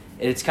 and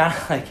it's kind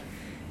of like,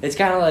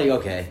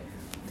 okay,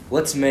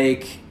 let's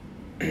make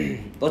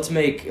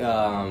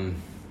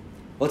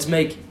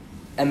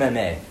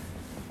MMA.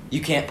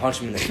 You can't punch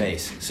him in the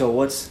face. So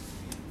what?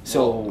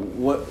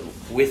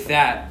 With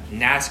that,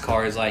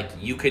 NASCAR is like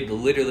you could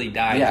literally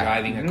die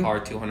driving a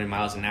car 200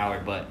 miles an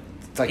hour, but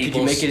it's like, could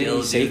you make it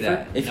any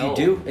safer? If you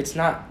do, it's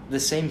not the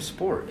same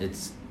sport.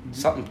 It's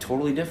something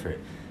totally different.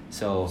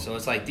 So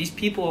it's like these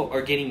people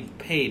are getting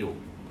paid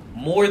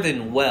more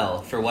than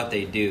well for what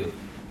they do.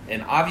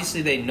 And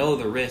obviously they know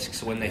the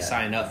risks when they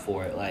sign up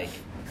for it. Like,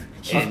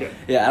 and,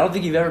 I don't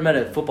think you've ever met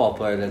a football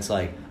player that's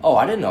like, oh,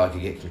 I didn't know I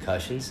could get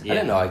concussions. I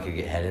didn't know I could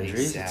get head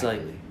injuries. Exactly.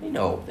 It's like, they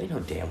know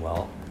damn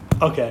well.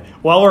 Okay,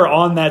 while we're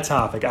on that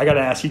topic, I got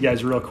to ask you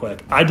guys real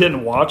quick. I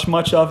didn't watch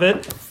much of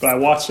it, but I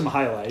watched some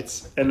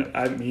highlights. And,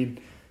 I mean,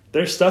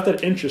 there's stuff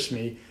that interests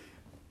me.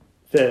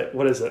 The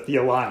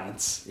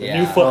Alliance, the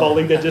new football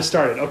league that just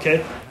started.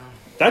 Okay,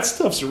 that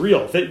stuff's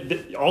real.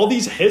 All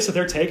these hits that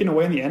they're taking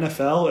away in the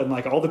NFL and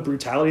like all the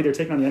brutality they're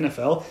taking on the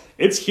NFL,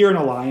 it's here in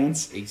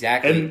Alliance.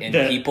 Exactly,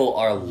 and people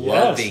are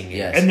loving it.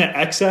 Yes. And the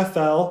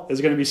XFL is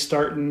going to be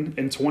starting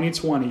in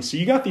 2020. So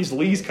you got these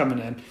leagues coming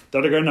in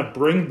that are going to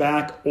bring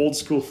back old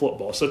school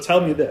football. So tell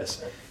me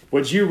this: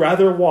 would you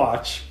rather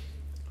watch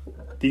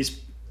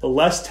these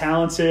less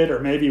talented or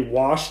maybe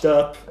washed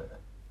up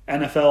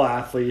NFL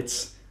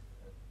athletes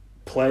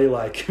play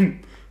like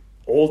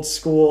old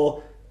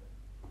school,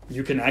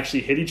 you can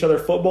actually hit each other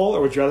football, or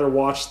would you rather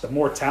watch the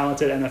more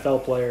talented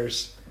NFL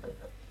players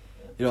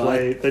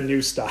play the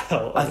new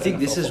style? I think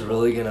this is football?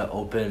 really going to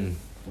open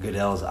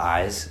Goodell's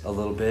eyes a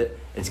little bit.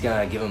 It's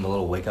going to give him a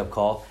little wake-up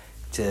call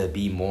to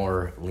be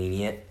more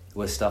lenient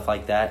with stuff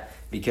like that.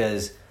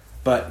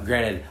 But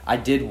granted, I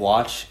did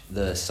watch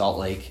the Salt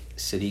Lake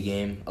City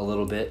game a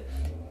little bit,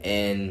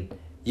 and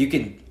you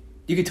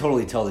could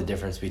totally tell the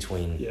difference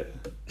between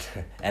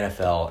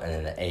NFL and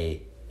then the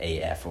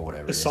AAF or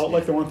whatever. Is Salt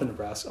Lake the one with the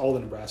Nebraska? All the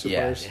Nebraska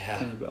players.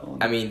 Yeah.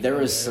 I mean, there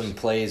was some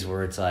plays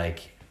where it's like,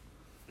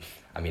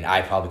 I mean,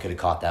 I probably could have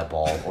caught that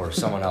ball, or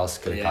someone else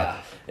could have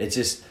caught. It's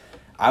just,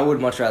 I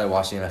would much rather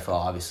watch the NFL,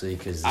 obviously,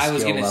 because I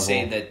was gonna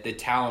say that the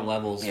talent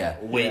level's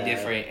way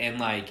different, and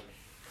like,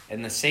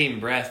 in the same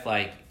breath,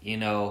 like, you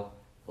know,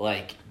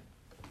 like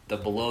the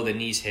below the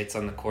knees hits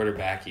on the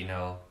quarterback. You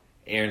know,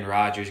 Aaron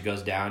Rodgers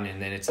goes down,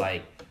 and then it's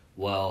like,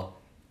 well,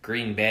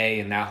 Green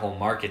Bay and that whole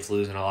market's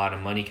losing a lot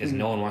of money because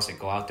no one wants to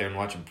go out there and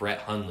watch Brett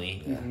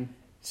Hundley.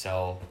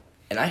 So,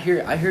 and I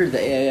hear the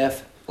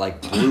AAF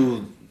like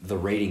blew the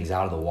ratings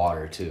out of the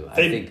water too. I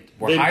think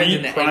we're higher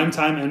than the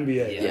primetime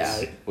NBA.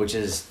 Yes. Which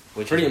is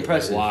pretty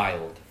impressive.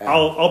 Wild.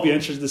 I'll be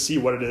interested to see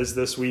what it is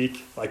this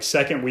week, like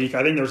second week.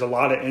 I think there's a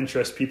lot of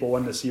interest. People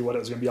wanting to see what it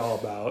was going to be all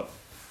about.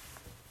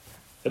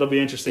 It'll be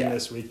interesting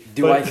this week.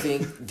 Do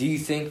you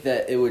think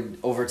that it would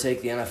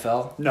overtake the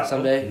NFL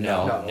someday?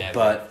 No.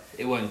 But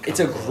it wouldn't. It's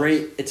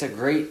a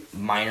great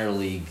minor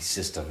league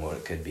system. What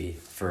it could be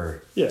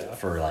for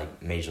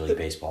like Major League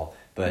Baseball,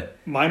 but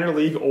minor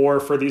league or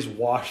for these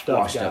washed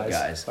up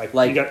guys.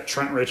 Like you got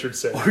Trent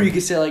Richardson, or you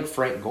could say like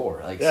Frank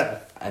Gore. Like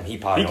and he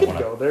probably could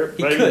go there.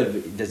 He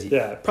could. Does he?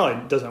 Yeah,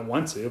 probably doesn't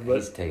want to, but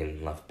he's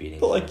taking enough beating.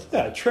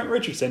 But Trent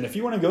Richardson. If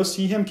you want to go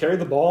see him carry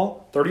the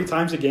ball 30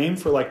 times a game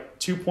for like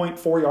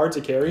 2.4 yards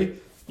a carry,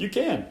 you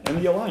can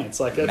in the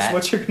Alliance. Like that's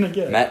what you're gonna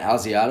get. Matt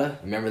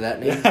Alziada, remember that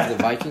name for the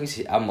Vikings?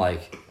 I'm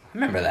like,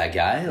 remember that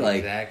guy? Like,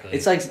 exactly.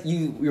 It's like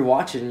you're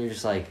watching and you're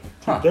just like,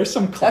 huh. There's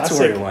some classic, that's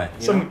where it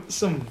went.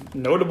 Some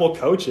notable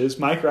coaches: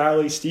 Mike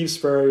Riley, Steve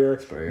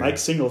Spurrier. Mike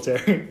Singletary.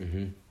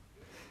 Mm-hmm.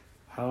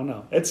 I don't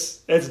know.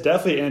 It's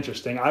definitely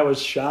interesting. I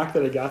was shocked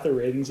that it got the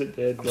ratings it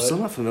did. I'm still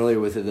not familiar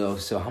with it though.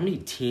 So how many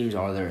teams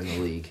are there in the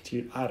league?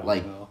 Dude, I don't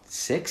know.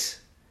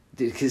 6?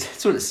 Because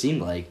that's what it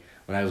seemed like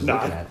when I was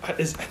looking at it.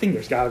 I think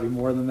there's got to be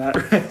more than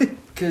that, right?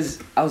 Because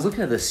I was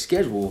looking at the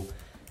schedule.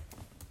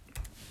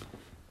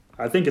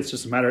 I think it's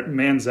just a matter.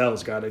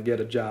 Manziel's got to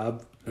get a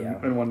job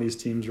in one of these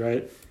teams,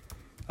 right?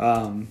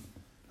 Hell,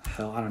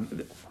 I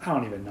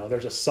don't even know.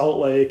 There's a Salt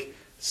Lake,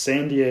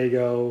 San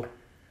Diego,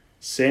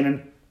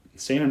 San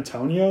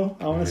Antonio.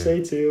 I want to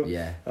say too.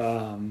 Yeah.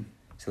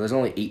 So there's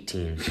only 8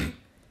 teams.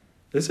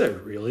 Is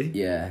it really?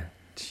 Yeah.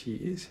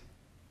 Jeez.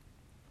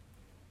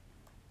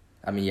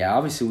 I mean, yeah.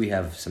 Obviously, we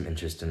have some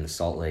interest in the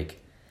Salt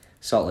Lake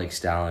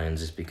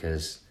Stallions, just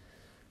because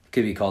it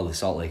could be called the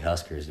Salt Lake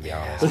Huskers, to be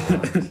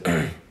honest.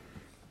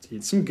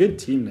 Dude, some good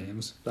team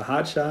names: the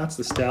Hot Shots,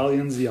 the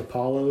Stallions, the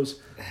Apollos.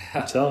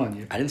 I'm telling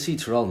you. I didn't see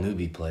Terrell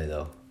Newby play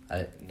though.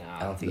 I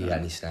don't think he got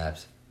any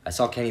snaps. I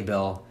saw Kenny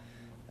Bell,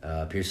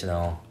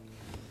 Pearsonell.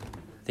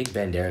 I think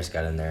Banderas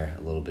got in there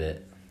a little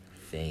bit. I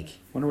think.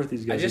 Wonder what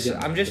these guys.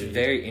 I'm just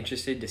very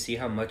interested to see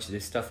how much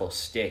this stuff will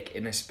stick,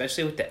 and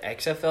especially with the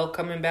XFL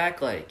coming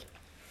back. Like,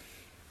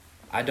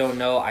 I don't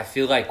know. I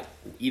feel like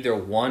either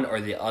one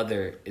or the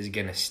other is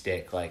gonna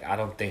stick. Like, I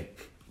don't think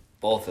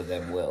both of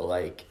them will.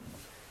 Like,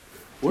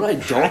 what I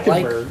don't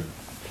like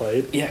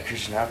played. Yeah,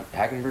 Christian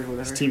Hackenberg, whatever.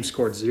 His team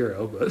scored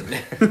 0, but.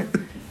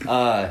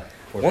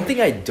 One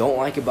thing I don't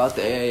like about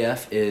the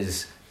AAF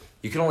is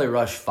you can only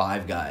rush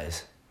 5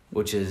 guys,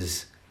 which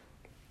is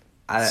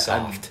I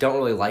don't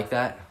really like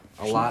that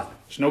a lot.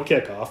 There's no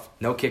kickoff.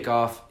 No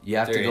kickoff. You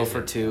have to go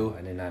for 2.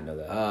 I did not know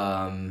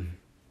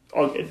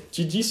that.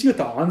 Did you see what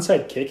the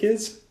onside kick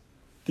is?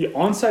 The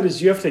onside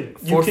is you have to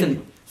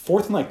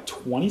fourth and like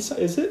 20.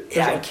 Is it?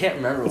 Yeah, I can't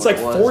remember. It's like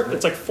fourth.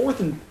 It's like 4th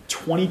and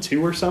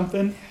 22 or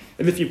something.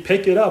 And if you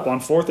pick it up on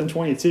 4th and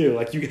 22,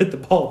 like you get the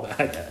ball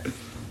back.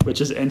 Which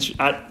is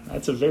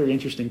that's a very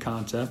interesting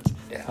concept.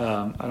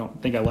 Yeah. I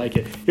don't think I like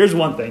it. Here's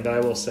one thing that I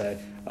will say: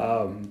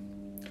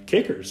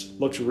 kickers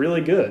looks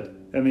really good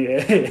in the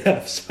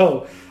AAF.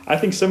 So I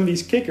think some of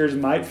these kickers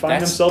might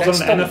find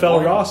themselves on an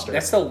NFL roster.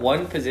 That's the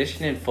one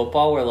position in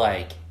football where,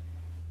 like,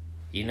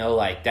 you know,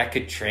 like, that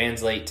could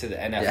translate to the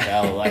NFL.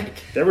 Yeah.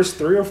 Like, there was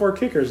 3 or 4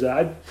 kickers that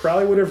I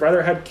probably would have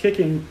rather had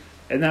kicking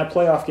in that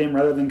playoff game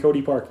rather than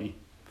Cody Parkey.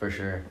 For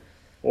sure.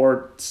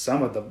 Or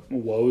some of the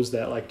woes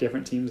that, like,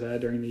 different teams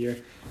had during the year.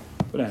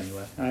 But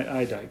anyway,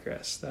 I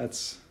digress.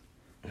 That's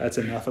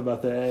enough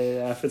about the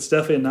AAF. It's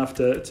definitely enough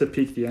to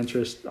pique the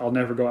interest. I'll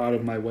never go out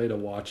of my way to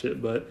watch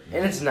it, but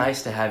and it's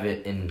nice to have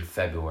it in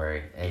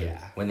February. And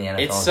when the NFL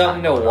it's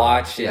something to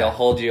watch. On. It'll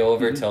hold you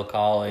over till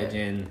college,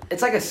 and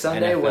it's like a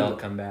Sunday NFL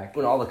come back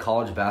when all the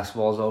college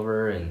basketball's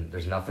over and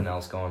there's nothing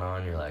else going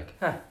on. You're like,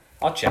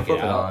 I'll check it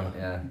out.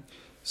 Yeah.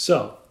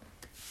 So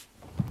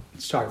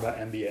let's talk about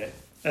NBA,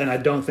 and I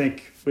don't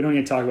think we don't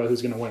need to talk about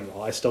who's going to win it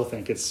all. I still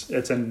think it's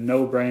a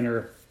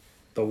no-brainer.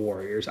 The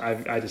Warriors.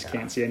 I just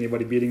can't see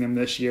anybody beating them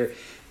this year.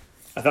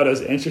 I thought it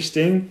was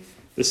interesting.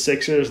 The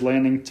Sixers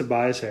landing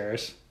Tobias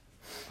Harris.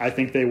 I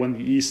think they win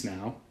the East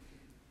now.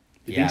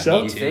 You think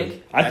so? Me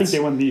too. I think they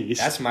win the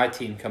East. That's my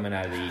team coming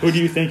out of the East. Who do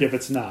you think if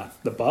it's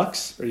not? The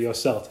Bucks or your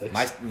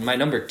Celtics? My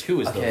number 2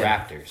 is the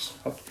Raptors.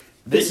 Okay.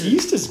 The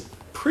East is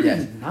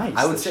pretty nice.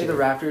 I would say the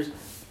Raptors.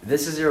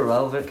 This is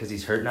irrelevant because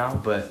he's hurt now,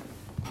 but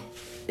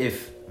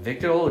if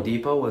Victor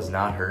Oladipo was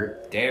not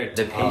hurt,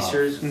 the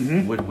Pacers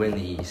would win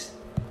the East.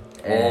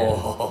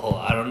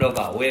 I don't know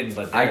about win,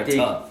 but they're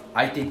tough.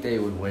 I think they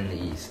would win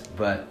the East,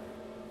 but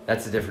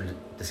that's a different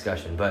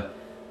discussion. But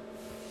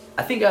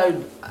I think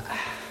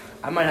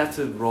I might have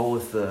to roll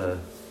with the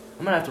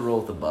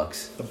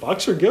Bucks. The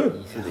Bucks are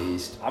good for the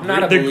East. I'm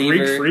not a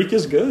believer. The Greek Freak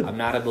is good. I'm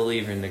not a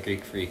believer in the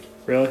Greek Freak.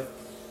 Really?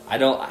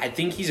 I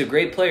think he's a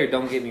great player.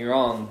 Don't get me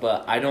wrong,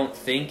 but I don't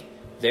think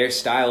their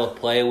style of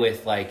play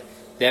with like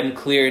them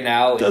clearing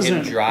out and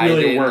him driving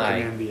really work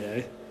like, in the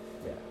NBA.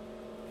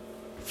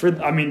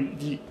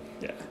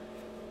 Yeah.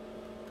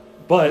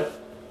 But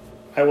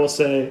I will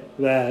say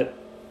that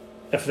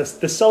if the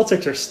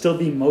Celtics are still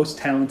the most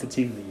talented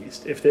team in the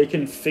East, if they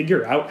can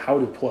figure out how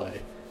to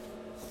play,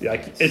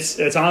 like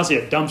it's honestly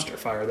a dumpster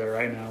fire there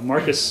right now.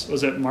 Marcus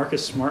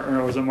Smart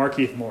or was it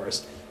Markieff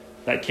Morris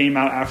that came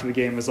out after the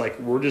game and was like,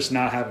 we're just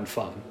not having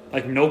fun.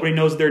 Like nobody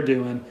knows what they're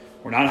doing.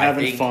 We're not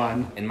having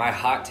fun. And my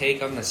hot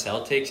take on the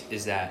Celtics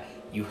is that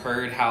you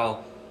heard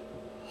how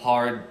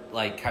hard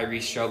like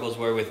Kyrie struggles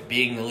were with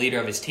being the leader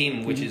of his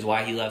team, which is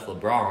why he left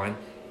LeBron.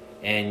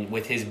 And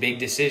with his big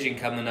decision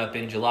coming up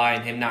in July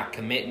and him not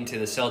committing to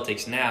the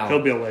Celtics now, he'll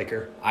be a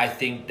Laker. I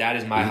think that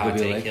is my hot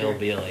take. He'll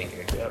be a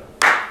Laker.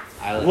 Yep.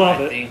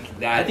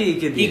 I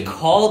think he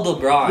called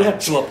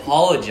LeBron to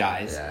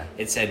apologize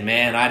and said,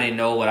 "Man, I didn't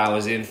know what I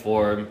was in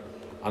for.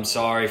 I'm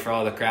sorry for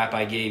all the crap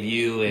I gave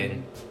you."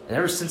 And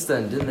ever since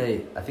then, didn't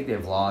they? I think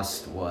they've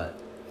lost what?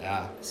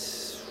 Yeah.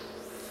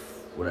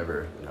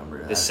 Whatever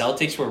number. The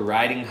Celtics were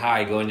riding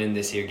high going in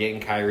this year, getting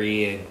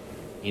Kyrie and.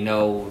 You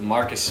know,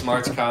 Marcus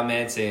Smart's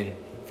comments, and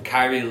if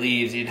Kyrie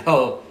leaves, you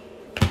know,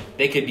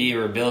 they could be a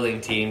rebuilding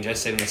team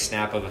just in the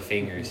snap of a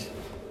fingers.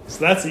 So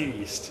that's the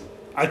East.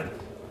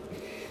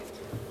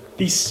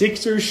 The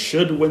Sixers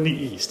should win the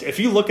East. If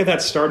you look at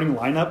that starting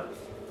lineup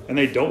and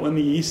they don't win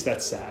the East,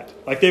 that's sad.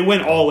 Like, they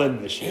went all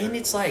in this year. And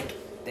it's like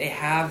they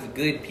have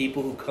good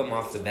people who come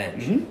off the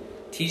bench.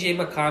 TJ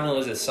McConnell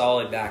is a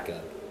solid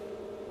backup.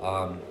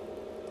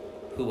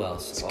 Who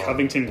else? Is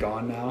Covington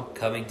gone now?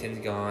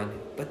 Covington's gone.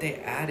 But they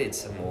added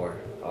some more.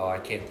 Oh, I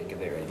can't think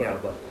of it right now.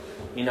 But,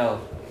 you know,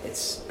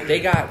 they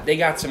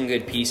got some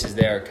good pieces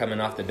there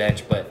coming off the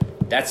bench. But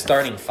that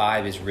starting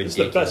 5 is ridiculous.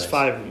 It's the best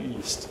 5 in the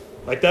East.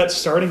 Like, that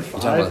starting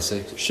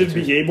 5 should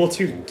be able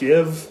to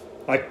give,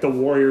 like, the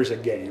Warriors a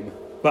game.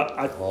 But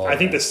I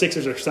think the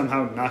Sixers are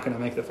somehow not going to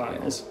make the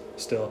finals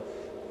still.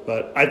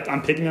 But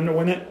I'm picking them to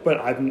win it. But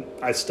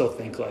I still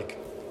think, like,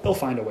 they'll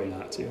find a way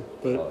not to.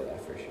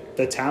 But for sure.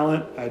 The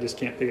talent, I just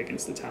can't pick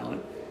against the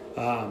talent.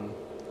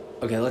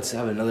 Okay, let's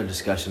have another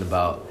discussion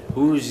about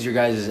who's your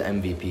guys'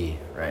 MVP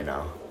right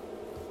now.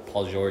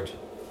 Paul George.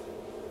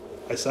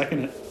 I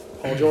second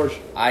it. Paul George.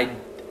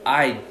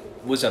 I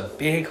was a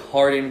big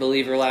Harden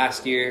believer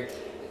last year,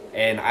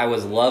 and I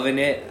was loving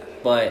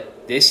it.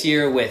 But this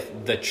year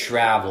with the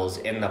travels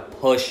and the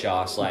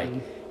push-offs, like,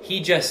 he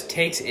just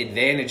takes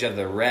advantage of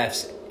the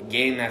refs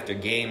game after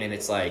game, and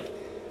it's like,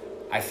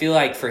 I feel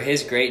like for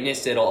his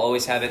greatness, it'll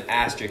always have an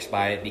asterisk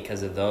by it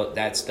because of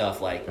that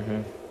stuff. Like,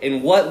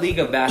 in what league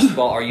of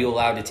basketball are you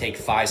allowed to take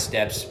 5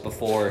 steps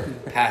before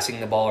passing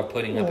the ball or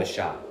putting up a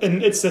shot?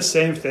 And it's the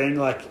same thing.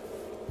 Like,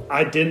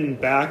 I didn't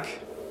back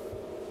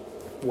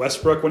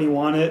Westbrook when he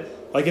won it.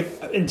 Like,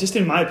 and just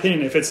in my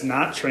opinion, if it's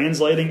not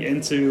translating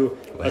into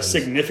a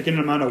significant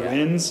amount of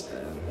wins,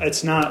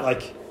 it's not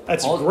like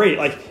that's great.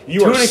 Like,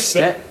 you are to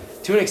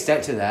an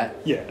extent to that.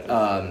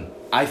 Yeah.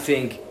 I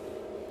think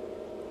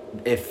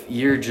if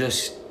you're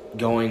just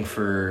going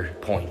for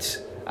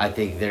points, I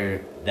think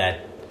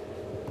that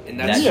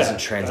doesn't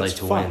translate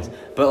to wins.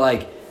 But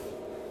like,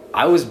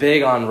 I was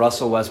big on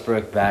Russell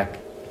Westbrook back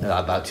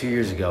about 2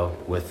 years ago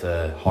with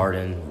the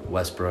Harden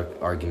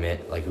Westbrook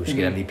argument, like who should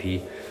get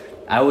MVP.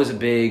 I was a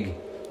big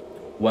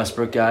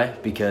Westbrook guy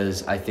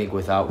because I think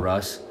without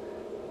Russ,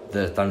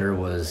 the Thunder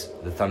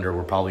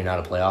were probably not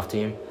a playoff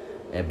team,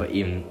 but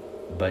even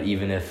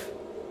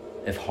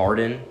if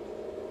Harden,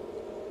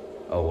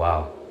 oh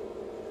wow.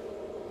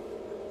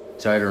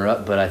 Sorry to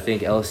interrupt, but I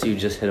think LSU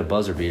just hit a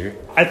buzzer beater.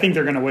 I think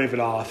they're going to wave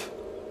it off.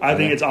 I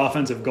think it's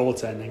offensive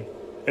goaltending.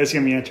 It's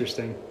going to be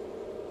interesting.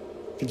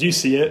 Did you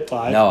see it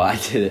live? No, I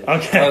didn't.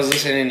 Okay. I was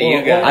listening to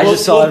you guys. I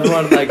just saw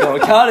everyone like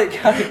going, count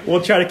it.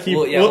 We'll try to keep.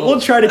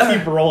 We'll try to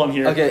keep rolling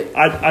here. Okay.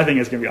 I think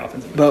it's going to be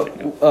offensive.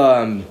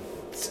 But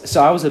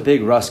so I was a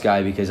big Russ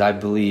guy because I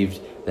believed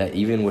that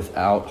even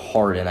without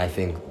Harden, I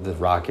think the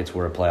Rockets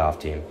were a playoff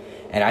team,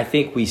 and I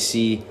think we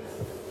see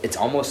it's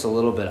almost a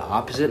little bit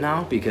opposite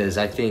now because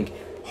I think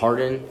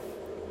Harden,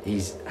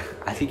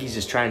 I think he's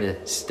just trying to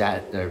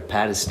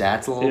pad his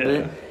stats a little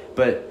bit,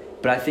 but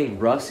I think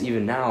Russ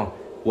even now.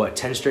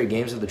 10 straight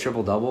games of the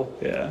triple double?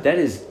 Yeah.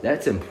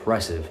 That's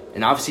impressive.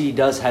 And obviously he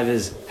does have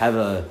his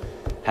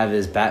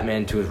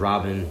Batman to his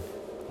Robin,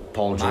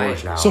 Paul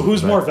George now. So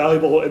who's more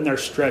valuable in their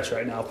stretch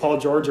right now, Paul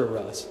George or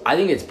Russ? I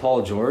think it's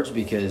Paul George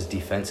because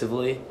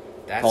defensively,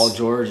 Paul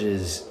George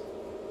is.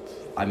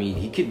 I mean,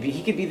 he could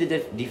be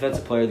the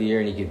defensive player of the year,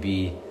 and he could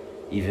be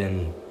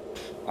even.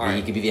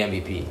 He could be the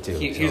MVP too.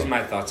 Here's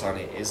my thoughts on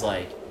it: is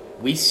like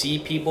we see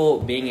people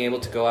being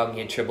able to go out and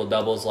get triple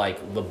doubles,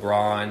 like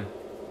LeBron,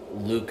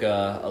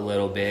 Luka a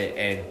little bit,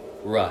 and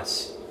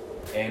Russ.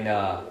 And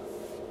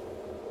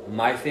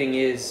my thing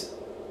is,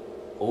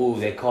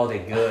 they called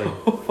it good.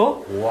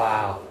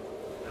 Wow.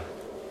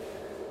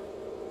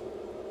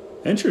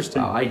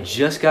 Interesting. Wow, I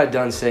just got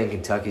done saying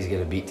Kentucky's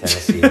going to beat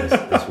Tennessee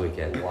this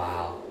weekend.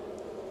 Wow.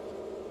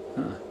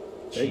 Huh.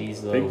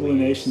 Jeez, Big Blue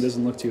Nation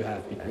doesn't look too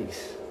happy.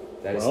 Yikes.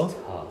 That is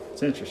tough.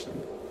 It's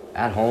interesting.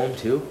 At home,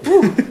 too?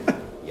 LSU.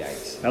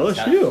 Yikes.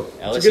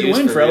 It's a good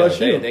win for real.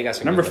 LSU. They got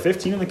some number good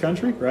 15 in the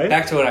country, right?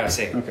 Back to what I was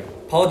saying. Okay.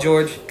 Paul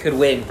George could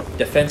win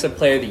Defensive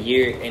Player of the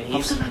Year, and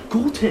he's How's that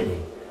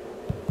goaltending?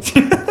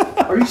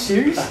 Are you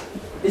serious?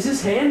 Is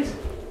his hand?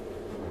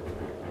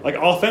 Like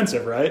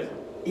offensive, right?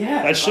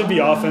 Yeah. That should be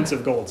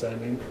offensive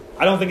goaltending.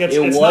 I don't think it's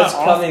was not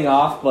coming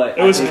off, but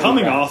It was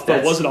coming off,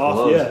 but was it off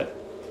close. yet?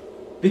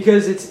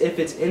 Because if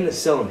it's in the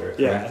cylinder,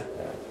 Yeah.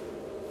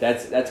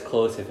 correct? That's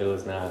close if it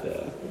was not.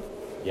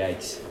 Yeah.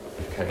 Yikes.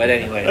 But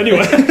anyway.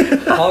 Anyway.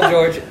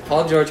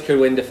 Paul George could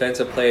win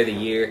Defensive Player of the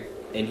Year,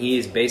 and he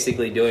is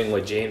basically doing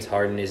what James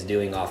Harden is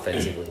doing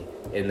offensively,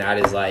 and that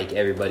is like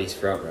everybody's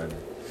front runner.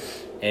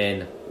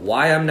 And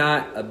why I'm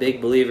not a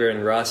big believer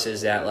in Russ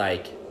is that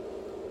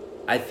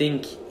I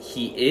think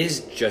he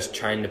is just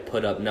trying to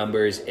put up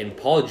numbers, and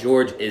Paul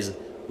George is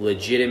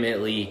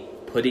legitimately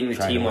putting the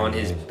team on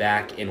his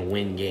back and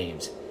win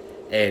games.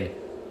 And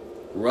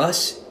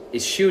Russ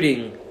is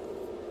shooting.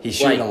 He's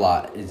shooting a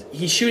lot.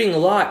 He's shooting a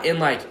lot,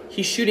 and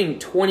he's shooting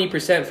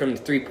 20% from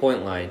the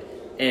 3-point line.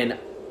 And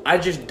I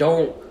just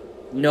don't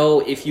know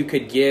if you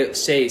could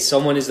say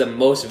someone is the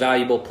most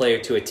valuable player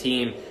to a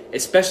team,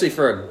 especially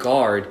for a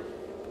guard,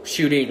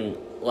 shooting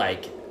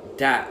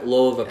that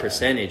low of a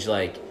percentage.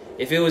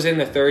 If it was in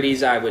the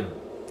 30s,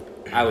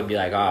 I would be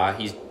like,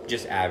 he's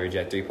just average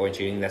at 3-point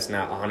shooting. That's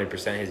not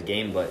 100% his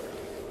game, but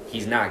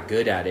he's not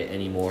good at it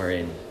anymore.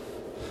 And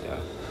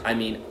I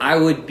mean, I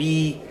would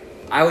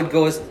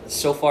go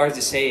so far as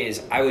to say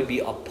is I would be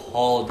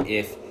appalled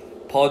if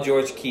Paul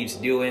George keeps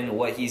doing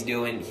what he's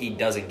doing. He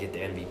doesn't get the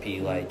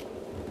MVP.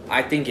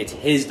 I think it's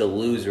his to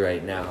lose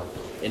right now,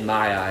 in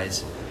my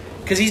eyes,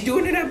 because he's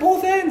doing it at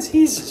both ends.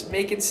 He's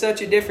making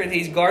such a difference.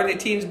 He's guarding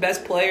the team's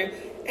best player,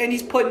 and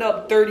he's putting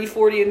up 30,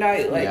 40 a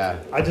night.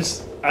 I think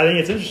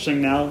it's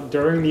interesting now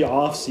during the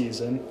off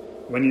season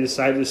when he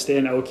decided to stay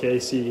in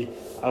OKC.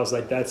 I was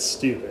like, that's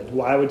stupid.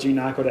 Why would you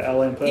not go to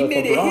LA and play with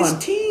LeBron? He made it his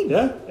team.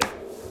 Yeah.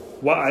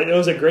 Well, it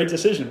was a great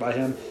decision by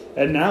him.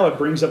 And now it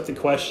brings up the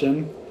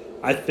question,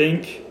 I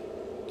think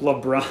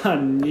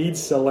LeBron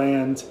needs to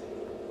land,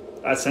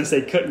 since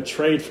they couldn't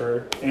trade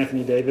for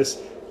Anthony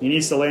Davis, he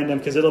needs to land him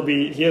because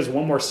he has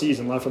one more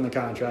season left on the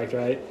contract,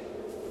 right?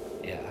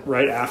 Yeah.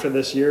 Right after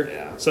this year.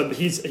 Yeah. So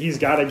he's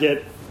got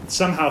to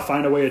somehow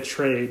find a way to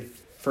trade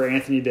for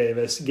Anthony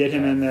Davis, get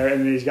him in there,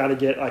 and then he's got to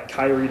get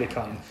Kyrie to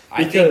come.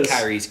 I think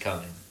Kyrie's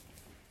coming.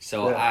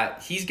 So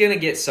he's going to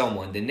get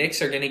someone. The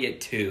Knicks are going to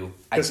get two.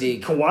 I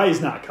think Kawhi's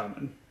not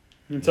coming.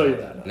 I can tell you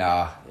that.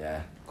 Nah,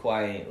 yeah.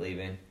 Kawhi ain't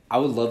leaving. I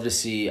would love to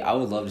see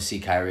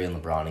Kyrie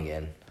and LeBron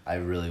again. I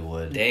really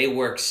would. They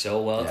work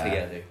so well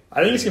together.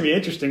 I think it's going to be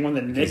interesting when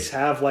the Knicks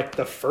have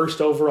the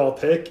first overall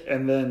pick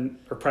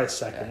or probably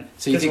second. Yeah.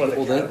 So you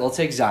think they'll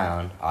take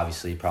Zion,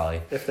 obviously,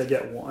 probably. If they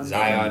get one.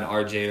 Zion,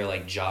 RJ,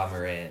 or Ja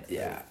Morant.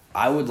 Yeah.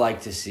 I would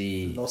like to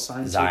see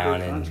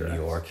Zion in New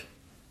York.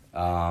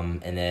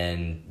 And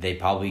then they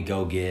probably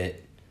go get...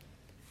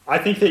 I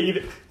think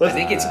I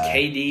think it's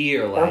KD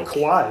or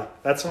Kawhi.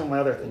 That's one of my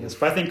other things.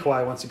 But I think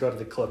Kawhi wants to go to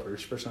the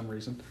Clippers for some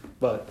reason.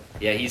 But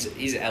yeah, he's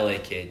an LA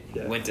kid.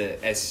 Yeah. Went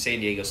to San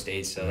Diego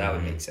State, so that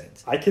would make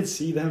sense. I could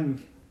see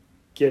them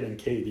getting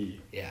KD.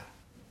 Yeah.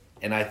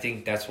 And I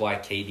think that's why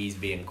KD's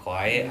being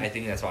quiet. I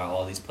think that's why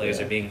all these players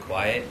are being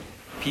quiet.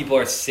 People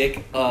are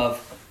sick of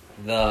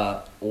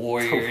the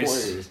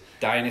Warriors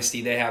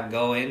dynasty they have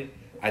going.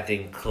 I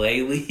think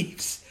Clay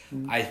leaves.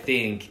 I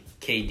think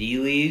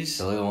KD leaves.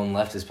 The only one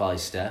left is probably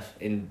Steph.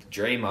 And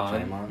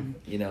Draymond.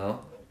 You know?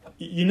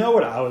 You know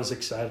what I was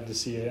excited to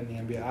see in the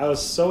NBA? I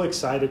was so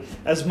excited.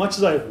 As much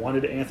as I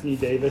wanted Anthony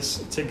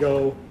Davis to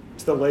go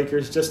to the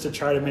Lakers just to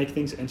try to make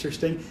things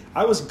interesting,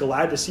 I was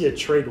glad to see a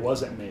trade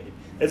wasn't made.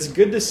 It's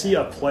good to see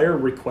a player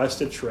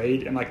request a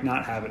trade and like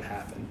not have it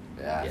happen.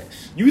 Yeah.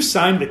 Yes. You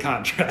signed the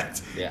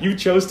contract. Yeah. You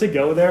chose to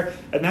go there,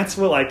 and that's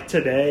what like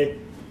today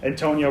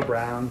Antonio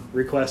Brown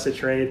requests a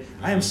trade.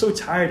 I am so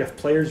tired of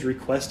players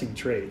requesting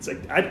trades.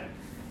 Like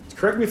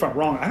correct me if I'm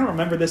wrong, I don't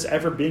remember this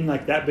ever being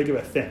like that big of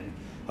a thing.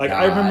 Like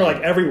I remember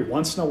like every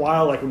once in a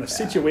while, like when the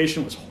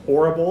situation was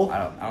horrible.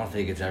 I don't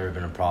think it's ever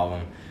been a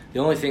problem. The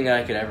only thing that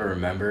I could ever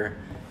remember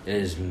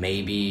is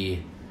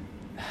maybe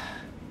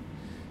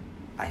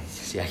I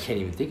can't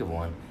even think of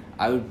one.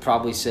 I would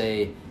probably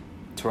say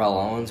Terrell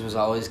Owens was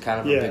always kind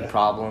of a big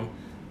problem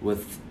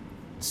with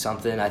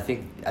something. I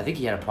think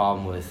he had a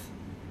problem with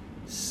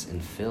in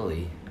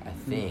Philly. I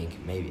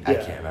think maybe I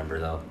can't remember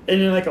though. And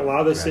in like a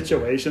lot of those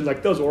situations,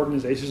 like those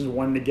organizations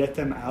wanted to get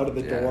them out of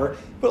the door.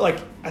 But like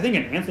I think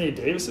in Anthony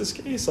Davis's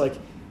case, like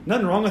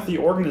nothing wrong with the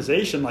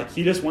organization. Like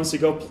he just wants to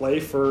go play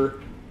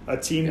for a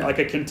team like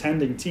a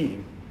contending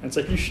team. And it's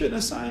like you shouldn't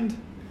have signed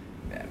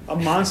a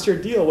monster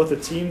deal with a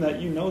team that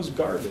you know is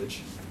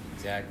garbage.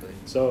 Exactly.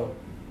 So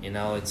you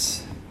know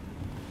it's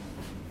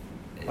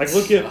like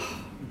look at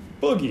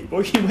Boogie.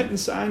 Boogie went and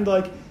signed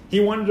like he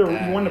wanted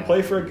to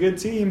play for a good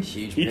team.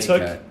 He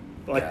took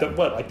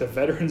the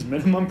veterans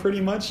minimum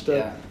pretty much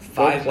to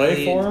 $5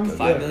 play for him.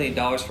 $5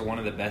 million for one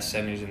of the best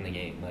centers in the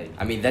game. Like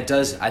I mean I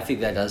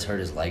think that does hurt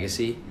his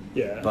legacy.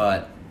 Yeah.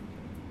 But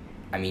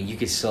I mean you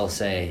could still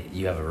say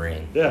you have a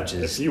ring. Yeah. Which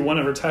is if you want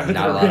to retire with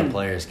not a a lot ring, of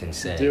players can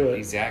say. do it.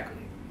 Exactly.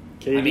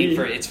 KD, I mean,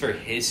 it's for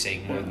his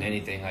sake more than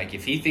anything. Like,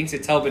 if he thinks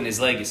it's helping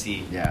his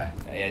legacy,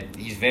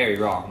 he's very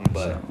wrong.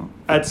 But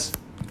I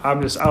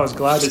was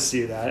glad to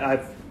see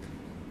that.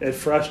 It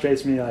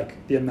frustrates me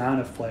like the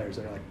amount of players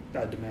that are like,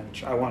 I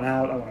demand, I want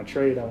out, I want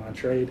to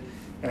trade,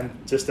 and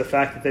just the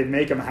fact that they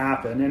make them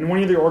happen. And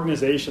when you're the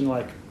organization,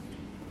 like,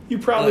 you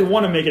probably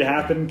want to make it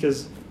happen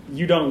because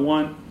you don't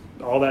want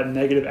all that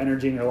negative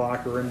energy in your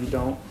locker room.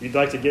 You'd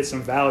like to get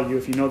some value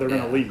if you know they're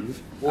going to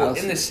leave. Well,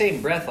 in the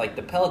same breath, like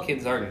the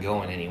Pelicans aren't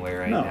going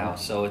anywhere now,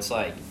 so it's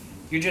like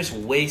you're just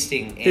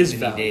wasting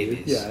Anthony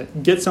Davis. Yeah,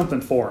 get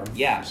something for him.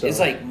 Yeah, so. It's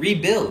like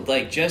rebuild.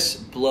 Like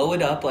just blow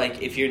it up.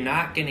 Like if you're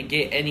not going to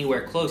get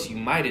anywhere close, you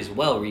might as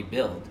well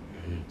rebuild.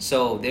 Mm-hmm.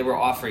 So they were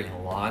offering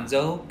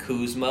Alonzo,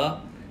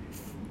 Kuzma,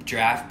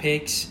 draft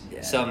picks.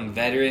 Some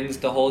veterans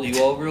to hold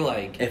you over.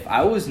 Like if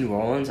I was New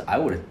Orleans, I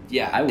would have.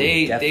 Yeah, I would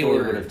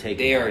have taken.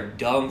 They are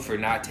dumb for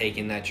not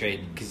taking that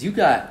trade because you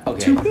got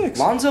 2 picks.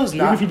 Lonzo's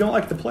not. Even if you don't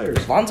like the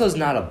players, Lonzo's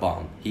not a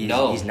bum. He's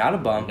not a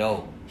bum.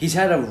 No, he's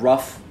had a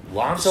rough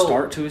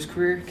start to his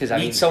career because I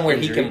mean somewhere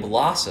he can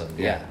blossom.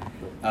 Yeah,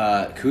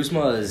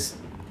 Kuzma's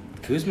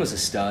a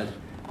stud.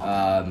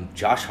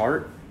 Josh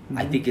Hart,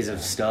 I think, is a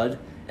stud.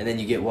 And then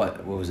you get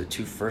what was it?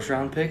 2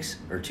 first-round picks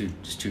or two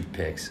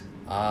picks?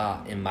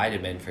 It might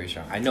have been first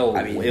round. I know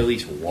at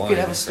least one. You could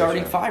have a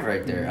starting 5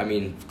 right there. I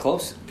mean,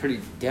 pretty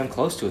damn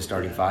close to a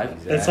starting 5.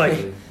 Exactly. It's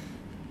like,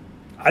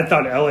 I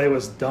thought LA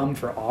was dumb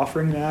for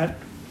offering that.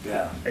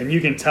 Yeah. And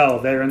you can tell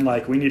they're in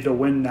like, we need to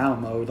win now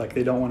mode. Like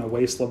they don't want to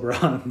waste the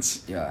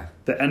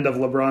end of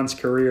LeBron's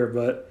career.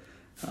 But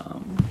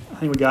I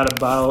think we got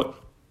about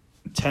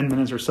 10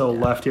 minutes or so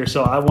left here.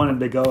 So I wanted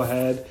to go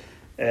ahead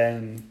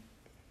and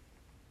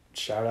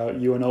shout out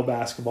UNO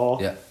basketball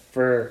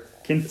for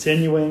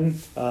continuing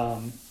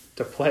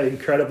to play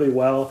incredibly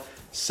well.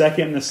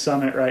 Second in the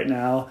Summit right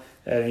now,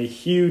 and a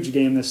huge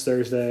game this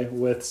Thursday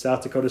with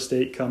South Dakota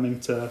State coming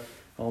to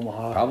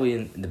Omaha. Probably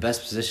in the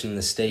best position in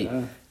the state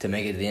to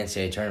make it to the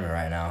NCAA tournament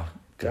right now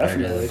compared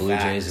to the Blue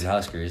Jays and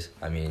Huskers.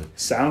 I mean,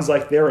 sounds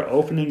like they were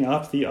opening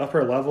up the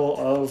upper level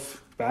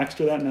of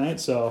Baxter that night,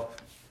 so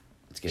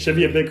should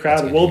be a big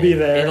crowd. We'll be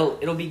there.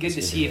 It'll be good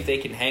to see if they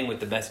can hang with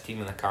the best team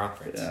in the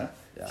conference.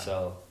 Yeah.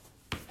 So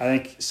I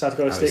think South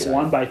Dakota State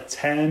won by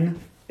 10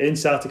 in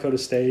South Dakota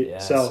State. Yeah,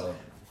 so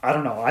I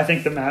don't know. I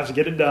think the Mavs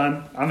get it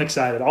done. I'm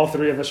excited. All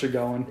 3 of us are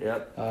going.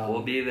 Yep.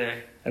 We'll be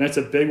there. And it's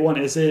a big one.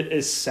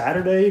 Is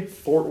Saturday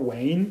Fort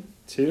Wayne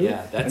too?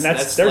 Yeah,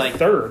 that's their like,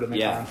 third in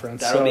the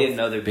conference. That'll be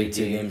another big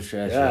 2 game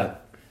stretch. Yeah.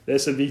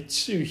 This would be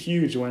 2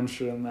 huge wins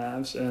for the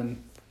Mavs,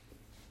 and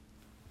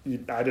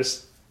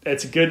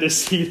it's good to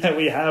see that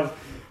we have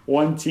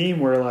one team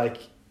where like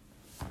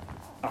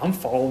I'm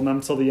following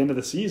them till the end of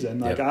the season.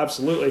 Like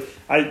absolutely.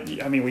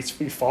 I mean we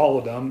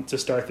followed them to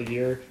start the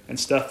year and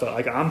stuff, but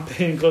like I'm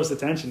paying close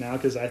attention now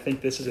because I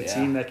think this is a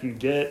team that can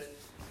get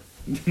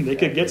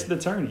could get to the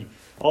tourney.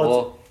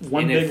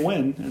 One big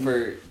win.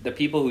 For the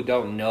people who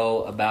don't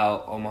know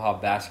about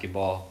Omaha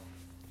basketball,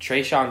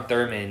 Trayshawn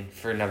Thurman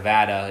for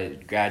Nevada,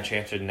 grad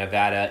transfer to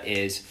Nevada,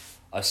 is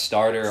a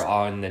starter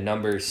on the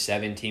number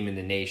 7 team in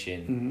the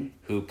nation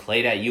who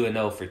played at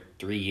UNO for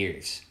 3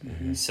 years.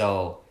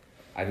 So,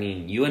 I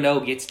mean,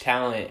 UNO gets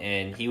talent,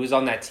 and he was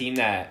on that team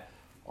that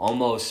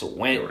almost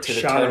went to the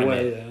shot tournament.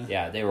 away,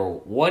 yeah, they were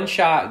one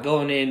shot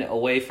going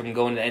away from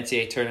going to the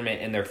NCAA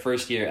tournament in their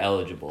first year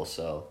eligible.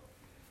 So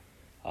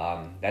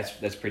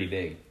that's pretty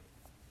big.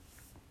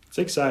 It's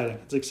exciting.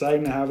 It's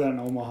exciting to have that in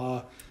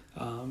Omaha.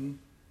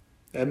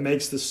 It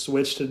makes the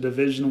switch to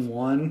Division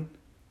I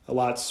a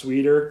lot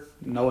sweeter,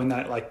 knowing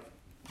that like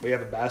we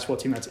have a basketball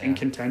team that's in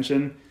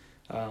contention.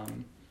 For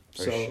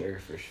sure.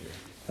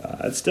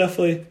 It's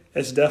definitely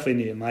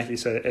neat. And like you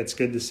said, it's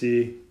good to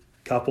see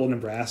a couple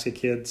Nebraska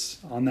kids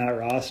on that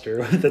roster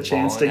with a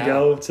chance to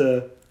go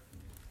to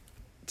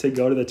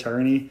the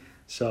tourney.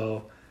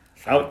 So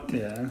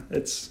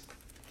it's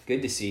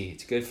good to see.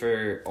 It's good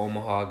for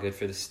Omaha, good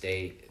for the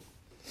state.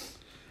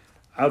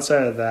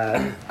 Outside of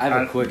that, I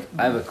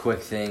have a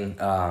quick thing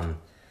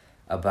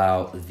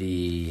about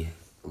the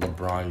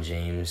LeBron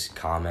James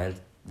comment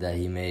that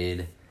he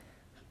made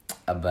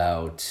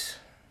about.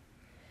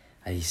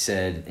 He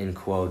said in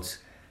quotes.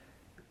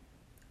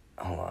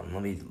 Hold on,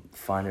 let me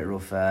find it real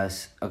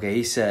fast. Okay,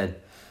 he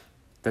said,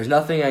 "There's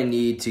nothing I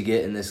need to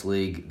get in this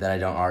league that I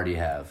don't already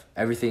have.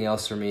 Everything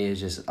else for me is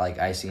just like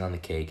icing on the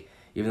cake.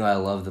 Even though I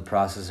love the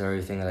process of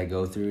everything that I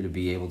go through to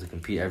be able to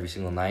compete every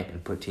single night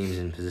and put teams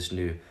in position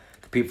to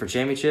compete for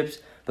championships,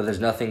 but there's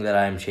nothing that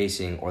I'm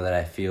chasing or that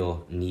I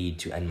feel need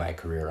to end my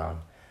career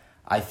on."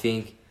 I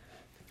think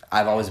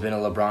I've always been a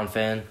LeBron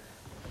fan.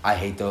 I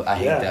hate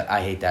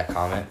that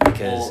comment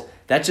because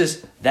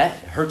that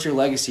hurts your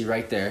legacy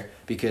right there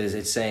because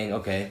it's saying,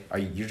 okay,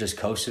 you're just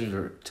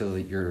coasting till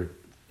you're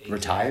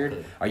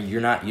retired? You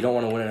don't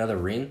want to win another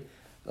ring?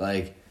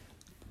 Like,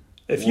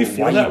 if you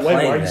feel that way,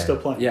 why are you still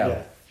playing?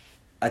 Yeah.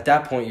 At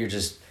that point, you're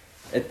just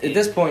at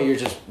this point you're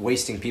just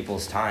wasting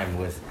people's time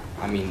with,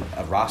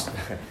 a roster.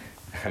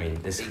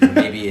 This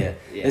may be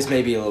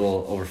a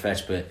little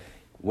overfetched, but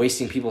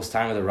wasting people's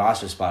time with a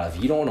roster spot.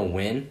 If you don't want to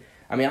win,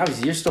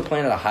 obviously you're still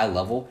playing at a high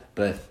level,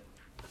 but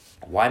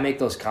why make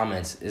those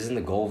comments? Isn't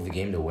the goal of the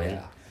game to win?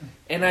 Yeah.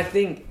 And I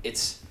think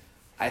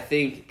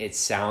it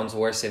sounds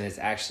worse than it's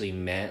actually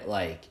meant.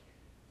 Like,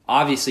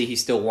 obviously he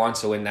still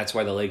wants to win. That's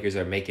why the Lakers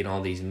are making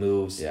all these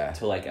moves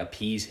to like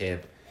appease him.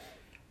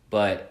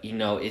 But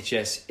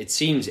it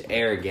seems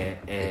arrogant.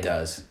 And it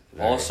does.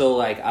 Also,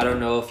 like, I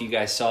don't know if you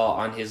guys saw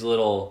on his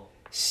little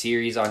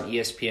series on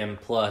ESPN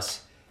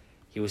Plus,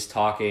 he was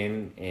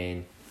talking,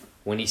 and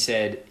when he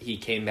said he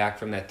came back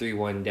from that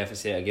 3-1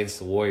 deficit against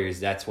the Warriors,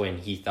 that's when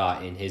he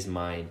thought in his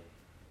mind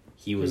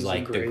he was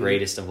like the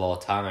greatest of all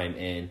time.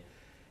 And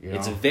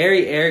it's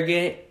very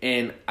arrogant,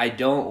 and I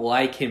don't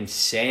like him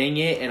saying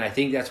it, and I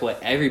think that's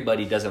what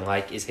everybody doesn't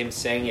like is him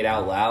saying it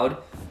out loud.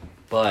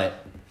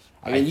 But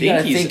I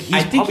think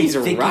he's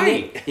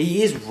right.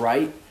 He is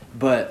right,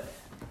 but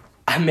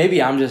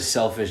maybe I'm just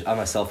selfish. I'm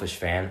a selfish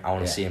fan. I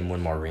want to see him win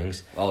more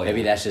rings.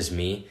 Maybe that's just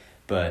me,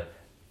 but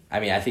I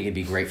think it'd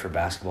be great for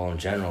basketball in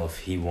general if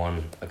he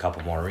won a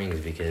couple more rings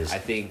because I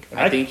think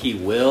he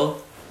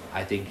will.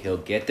 I think he'll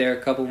get there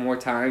a couple more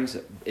times.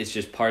 It's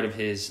just part of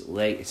his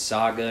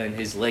saga and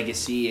his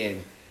legacy,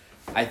 and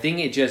I think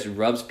it just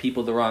rubs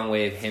people the wrong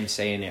way of him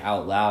saying it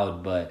out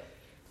loud. But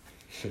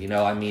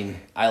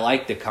I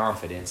like the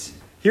confidence.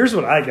 Here's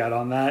what I got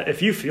on that.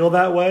 If you feel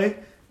that way,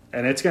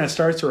 and it's going to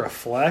start to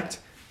reflect,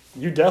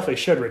 you definitely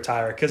should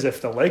retire. Because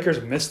if the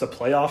Lakers miss the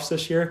playoffs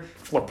this year,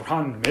 if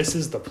LeBron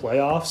misses the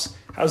playoffs,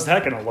 how's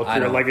that going to look for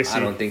your legacy?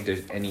 I don't think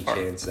there's any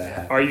chance that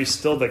happens. Are you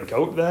still the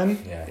GOAT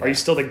then? Yeah. Are you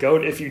still the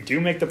GOAT if you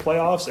do make the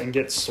playoffs and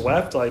get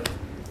swept?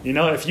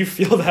 If you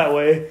feel that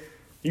way,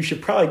 you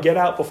should probably get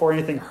out before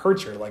anything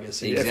hurts your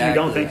legacy. Exactly. If you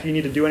don't think you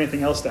need to do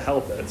anything else to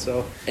help it.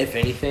 So, if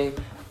anything,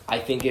 I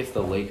think if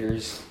the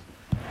Lakers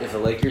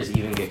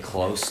even get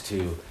close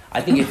to, I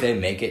think if they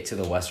make it to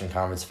the Western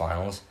Conference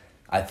Finals,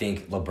 I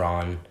think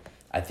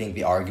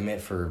the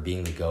argument for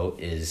being the GOAT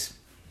is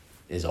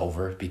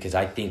over because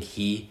I think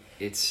he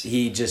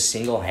just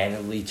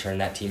single-handedly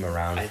turned that team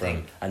around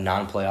from a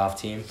non-playoff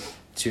team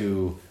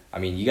to,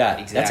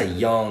 that's a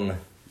young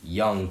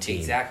team.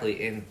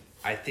 Exactly, and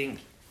I think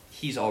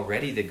he's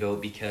already the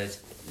GOAT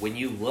because when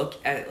you look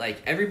at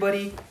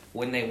everybody,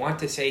 when they want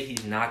to say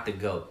he's not the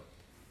GOAT,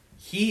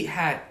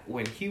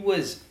 when he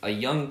was a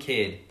young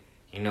kid,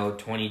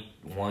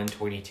 21,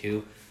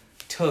 22,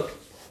 took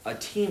a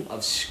team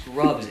of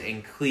scrubs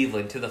in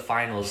Cleveland to the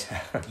finals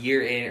not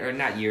year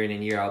in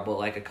and year out, but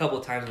like a couple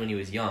times when he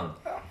was young.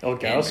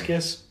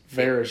 Ilgauskas,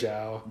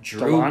 Varejao,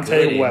 Drew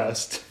Delonte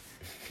West,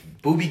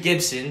 Boobie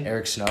Gibson,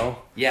 Eric Snow.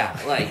 Yeah,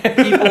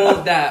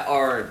 people that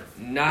are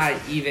not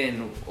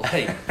even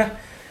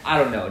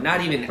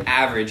not even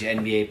average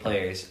NBA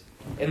players,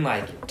 and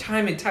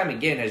time and time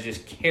again has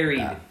just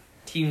carried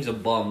teams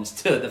of bums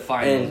to the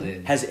finals.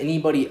 And has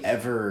anybody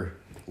ever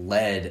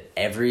led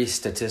every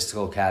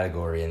statistical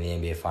category in the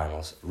NBA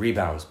Finals?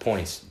 Rebounds,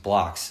 points,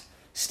 blocks,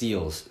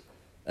 steals,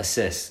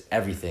 assists,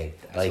 everything.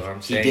 That's what I'm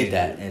he saying, did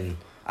that, and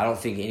I don't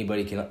think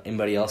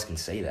anybody else can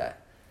say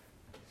that.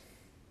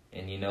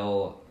 And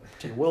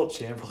Wilt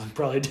Chamberlain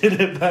probably did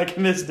it back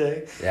in his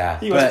day. Yeah,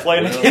 he was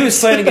playing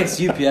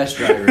against UPS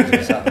drivers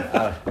or something.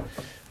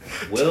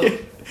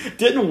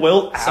 Didn't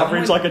Wilt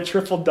average a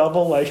triple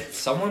double?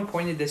 Someone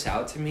pointed this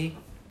out to me.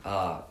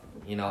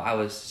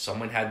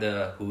 someone had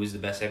the who's the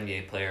best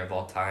NBA player of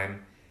all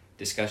time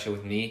discussion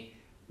with me.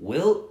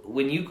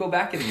 When you go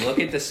back and look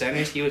at the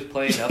centers he was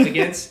playing up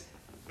against,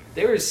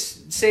 they were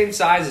same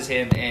size as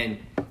him. And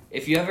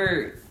if you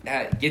ever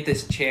get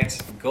this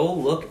chance, go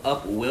look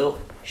up Wilt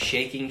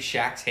shaking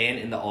Shaq's hand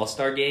in the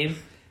All-Star game.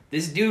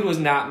 This dude was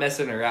not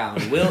messing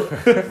around.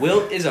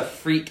 Wilt is a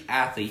freak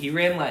athlete. He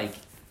ran like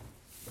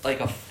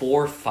a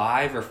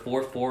 4.5 or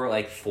 4.4,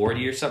 like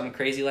 40 or something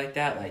crazy like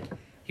that. Like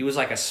he was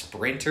like a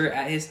sprinter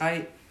at his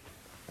height.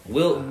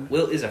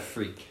 Wilt is a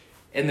freak.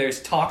 And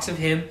there's talks of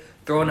him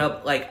throwing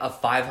up like a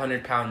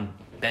 500-pound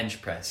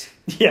bench press.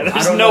 Yeah,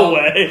 there's no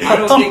way. I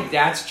don't think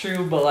that's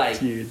true, but like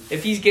Dude.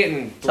 if he's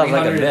getting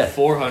 300 like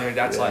 400,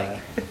 that's like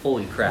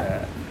holy crap.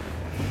 Yeah.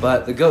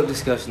 But the GOAT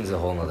discussion is a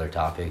whole nother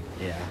topic.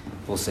 Yeah.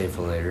 We'll save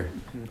for later.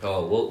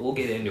 Oh, we'll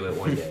get into it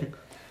one day.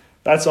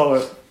 That's all. I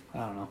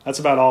don't know. That's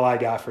about all I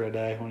got for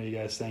today. What do you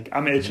guys think?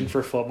 I'm itching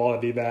for football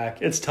to be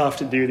back. It's tough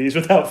to do these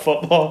without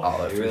football.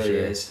 Oh, it really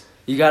is.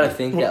 You got to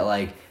think that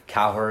like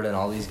Cowherd and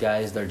all these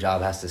guys, their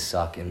job has to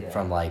suck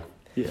from like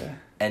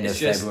end of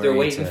just February. They're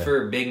waiting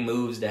for big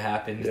moves to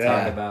happen to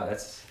talk about.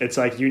 It's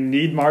like you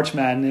need March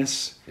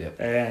Madness,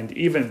 and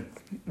even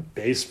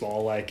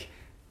baseball. Like,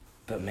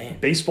 but man,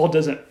 baseball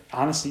doesn't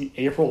honestly.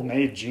 April,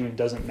 May, June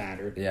doesn't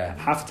matter. Yeah,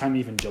 half the time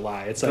even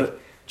July. It's like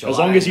July, as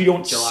long as you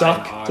don't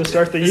suck to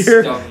start the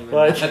year.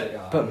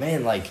 Like, but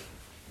man, like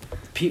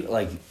people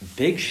like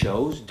big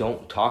shows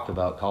don't talk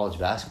about college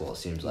basketball. It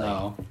seems like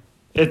no.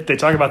 They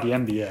talk about the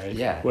NBA.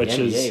 Yeah, which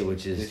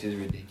is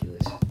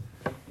ridiculous.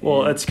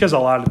 Well, it's because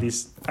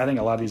I think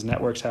a lot of these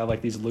networks have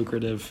like these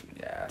lucrative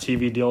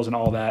TV deals and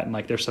all that, and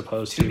like they're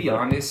supposed to. To be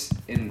honest,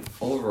 in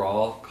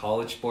overall,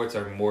 college sports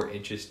are more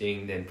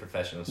interesting than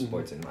professional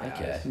sports in my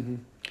eyes. Mm-hmm.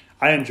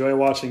 I enjoy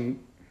watching.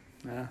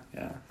 I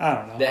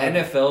don't know. The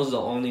NFL is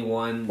the only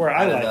one where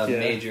I like the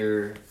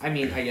major. I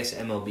mean, I guess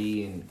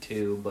MLB and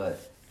too,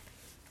 but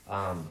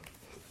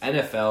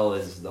NFL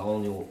is the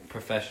only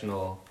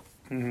professional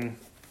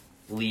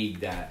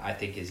league that I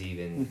think is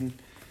even. Mm-hmm.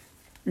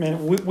 I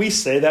mean, we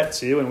say that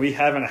too, and we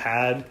haven't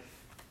had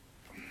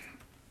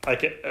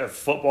like a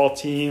football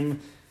team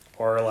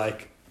or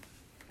like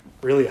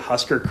really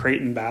Husker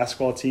Creighton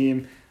basketball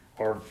team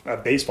or a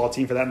baseball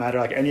team for that matter,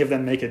 like any of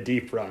them make a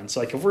deep run. So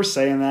like if we're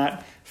saying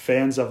that,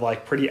 fans of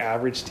like pretty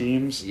average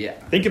teams,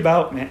 think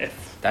about, man.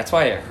 That's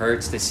why it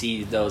hurts to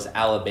see those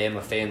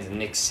Alabama fans and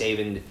Nick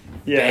Saban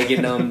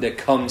begging them to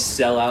come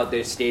sell out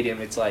their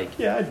stadium. It's like,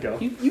 I'd go.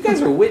 You guys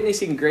are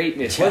witnessing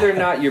greatness. Whether or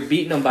not you're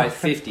beating them by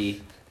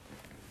 50,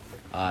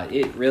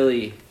 it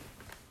really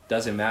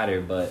doesn't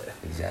matter, but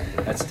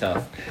that's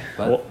tough.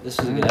 But this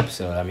was a good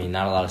episode. I mean,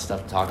 not a lot of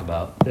stuff to talk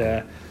about.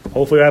 Yeah.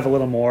 Hopefully we have a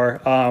little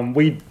more.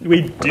 We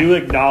do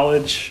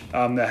acknowledge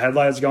the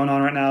headlines going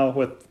on right now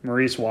with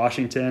Maurice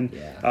Washington.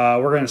 Yeah.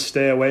 We're going to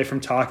stay away from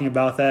talking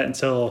about that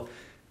until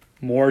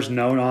more's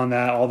known on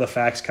that, all the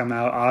facts come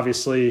out.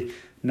 Obviously,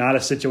 not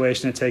a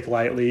situation to take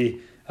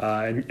lightly,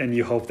 and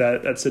you hope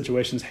that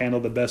situation's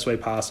handled the best way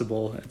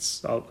possible.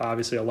 It's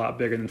obviously a lot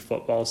bigger than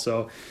football,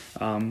 so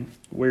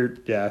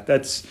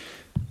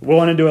we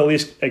wanted to at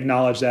least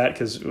acknowledge that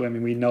because, I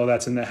mean, we know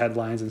that's in the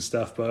headlines and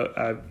stuff, but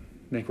I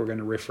think we're going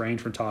to refrain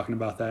from talking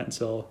about that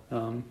until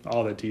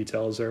all the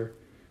details are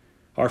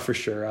for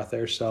sure out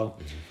there. So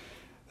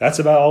that's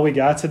about all we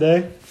got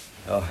today.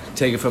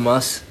 Take it from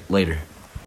us. Later.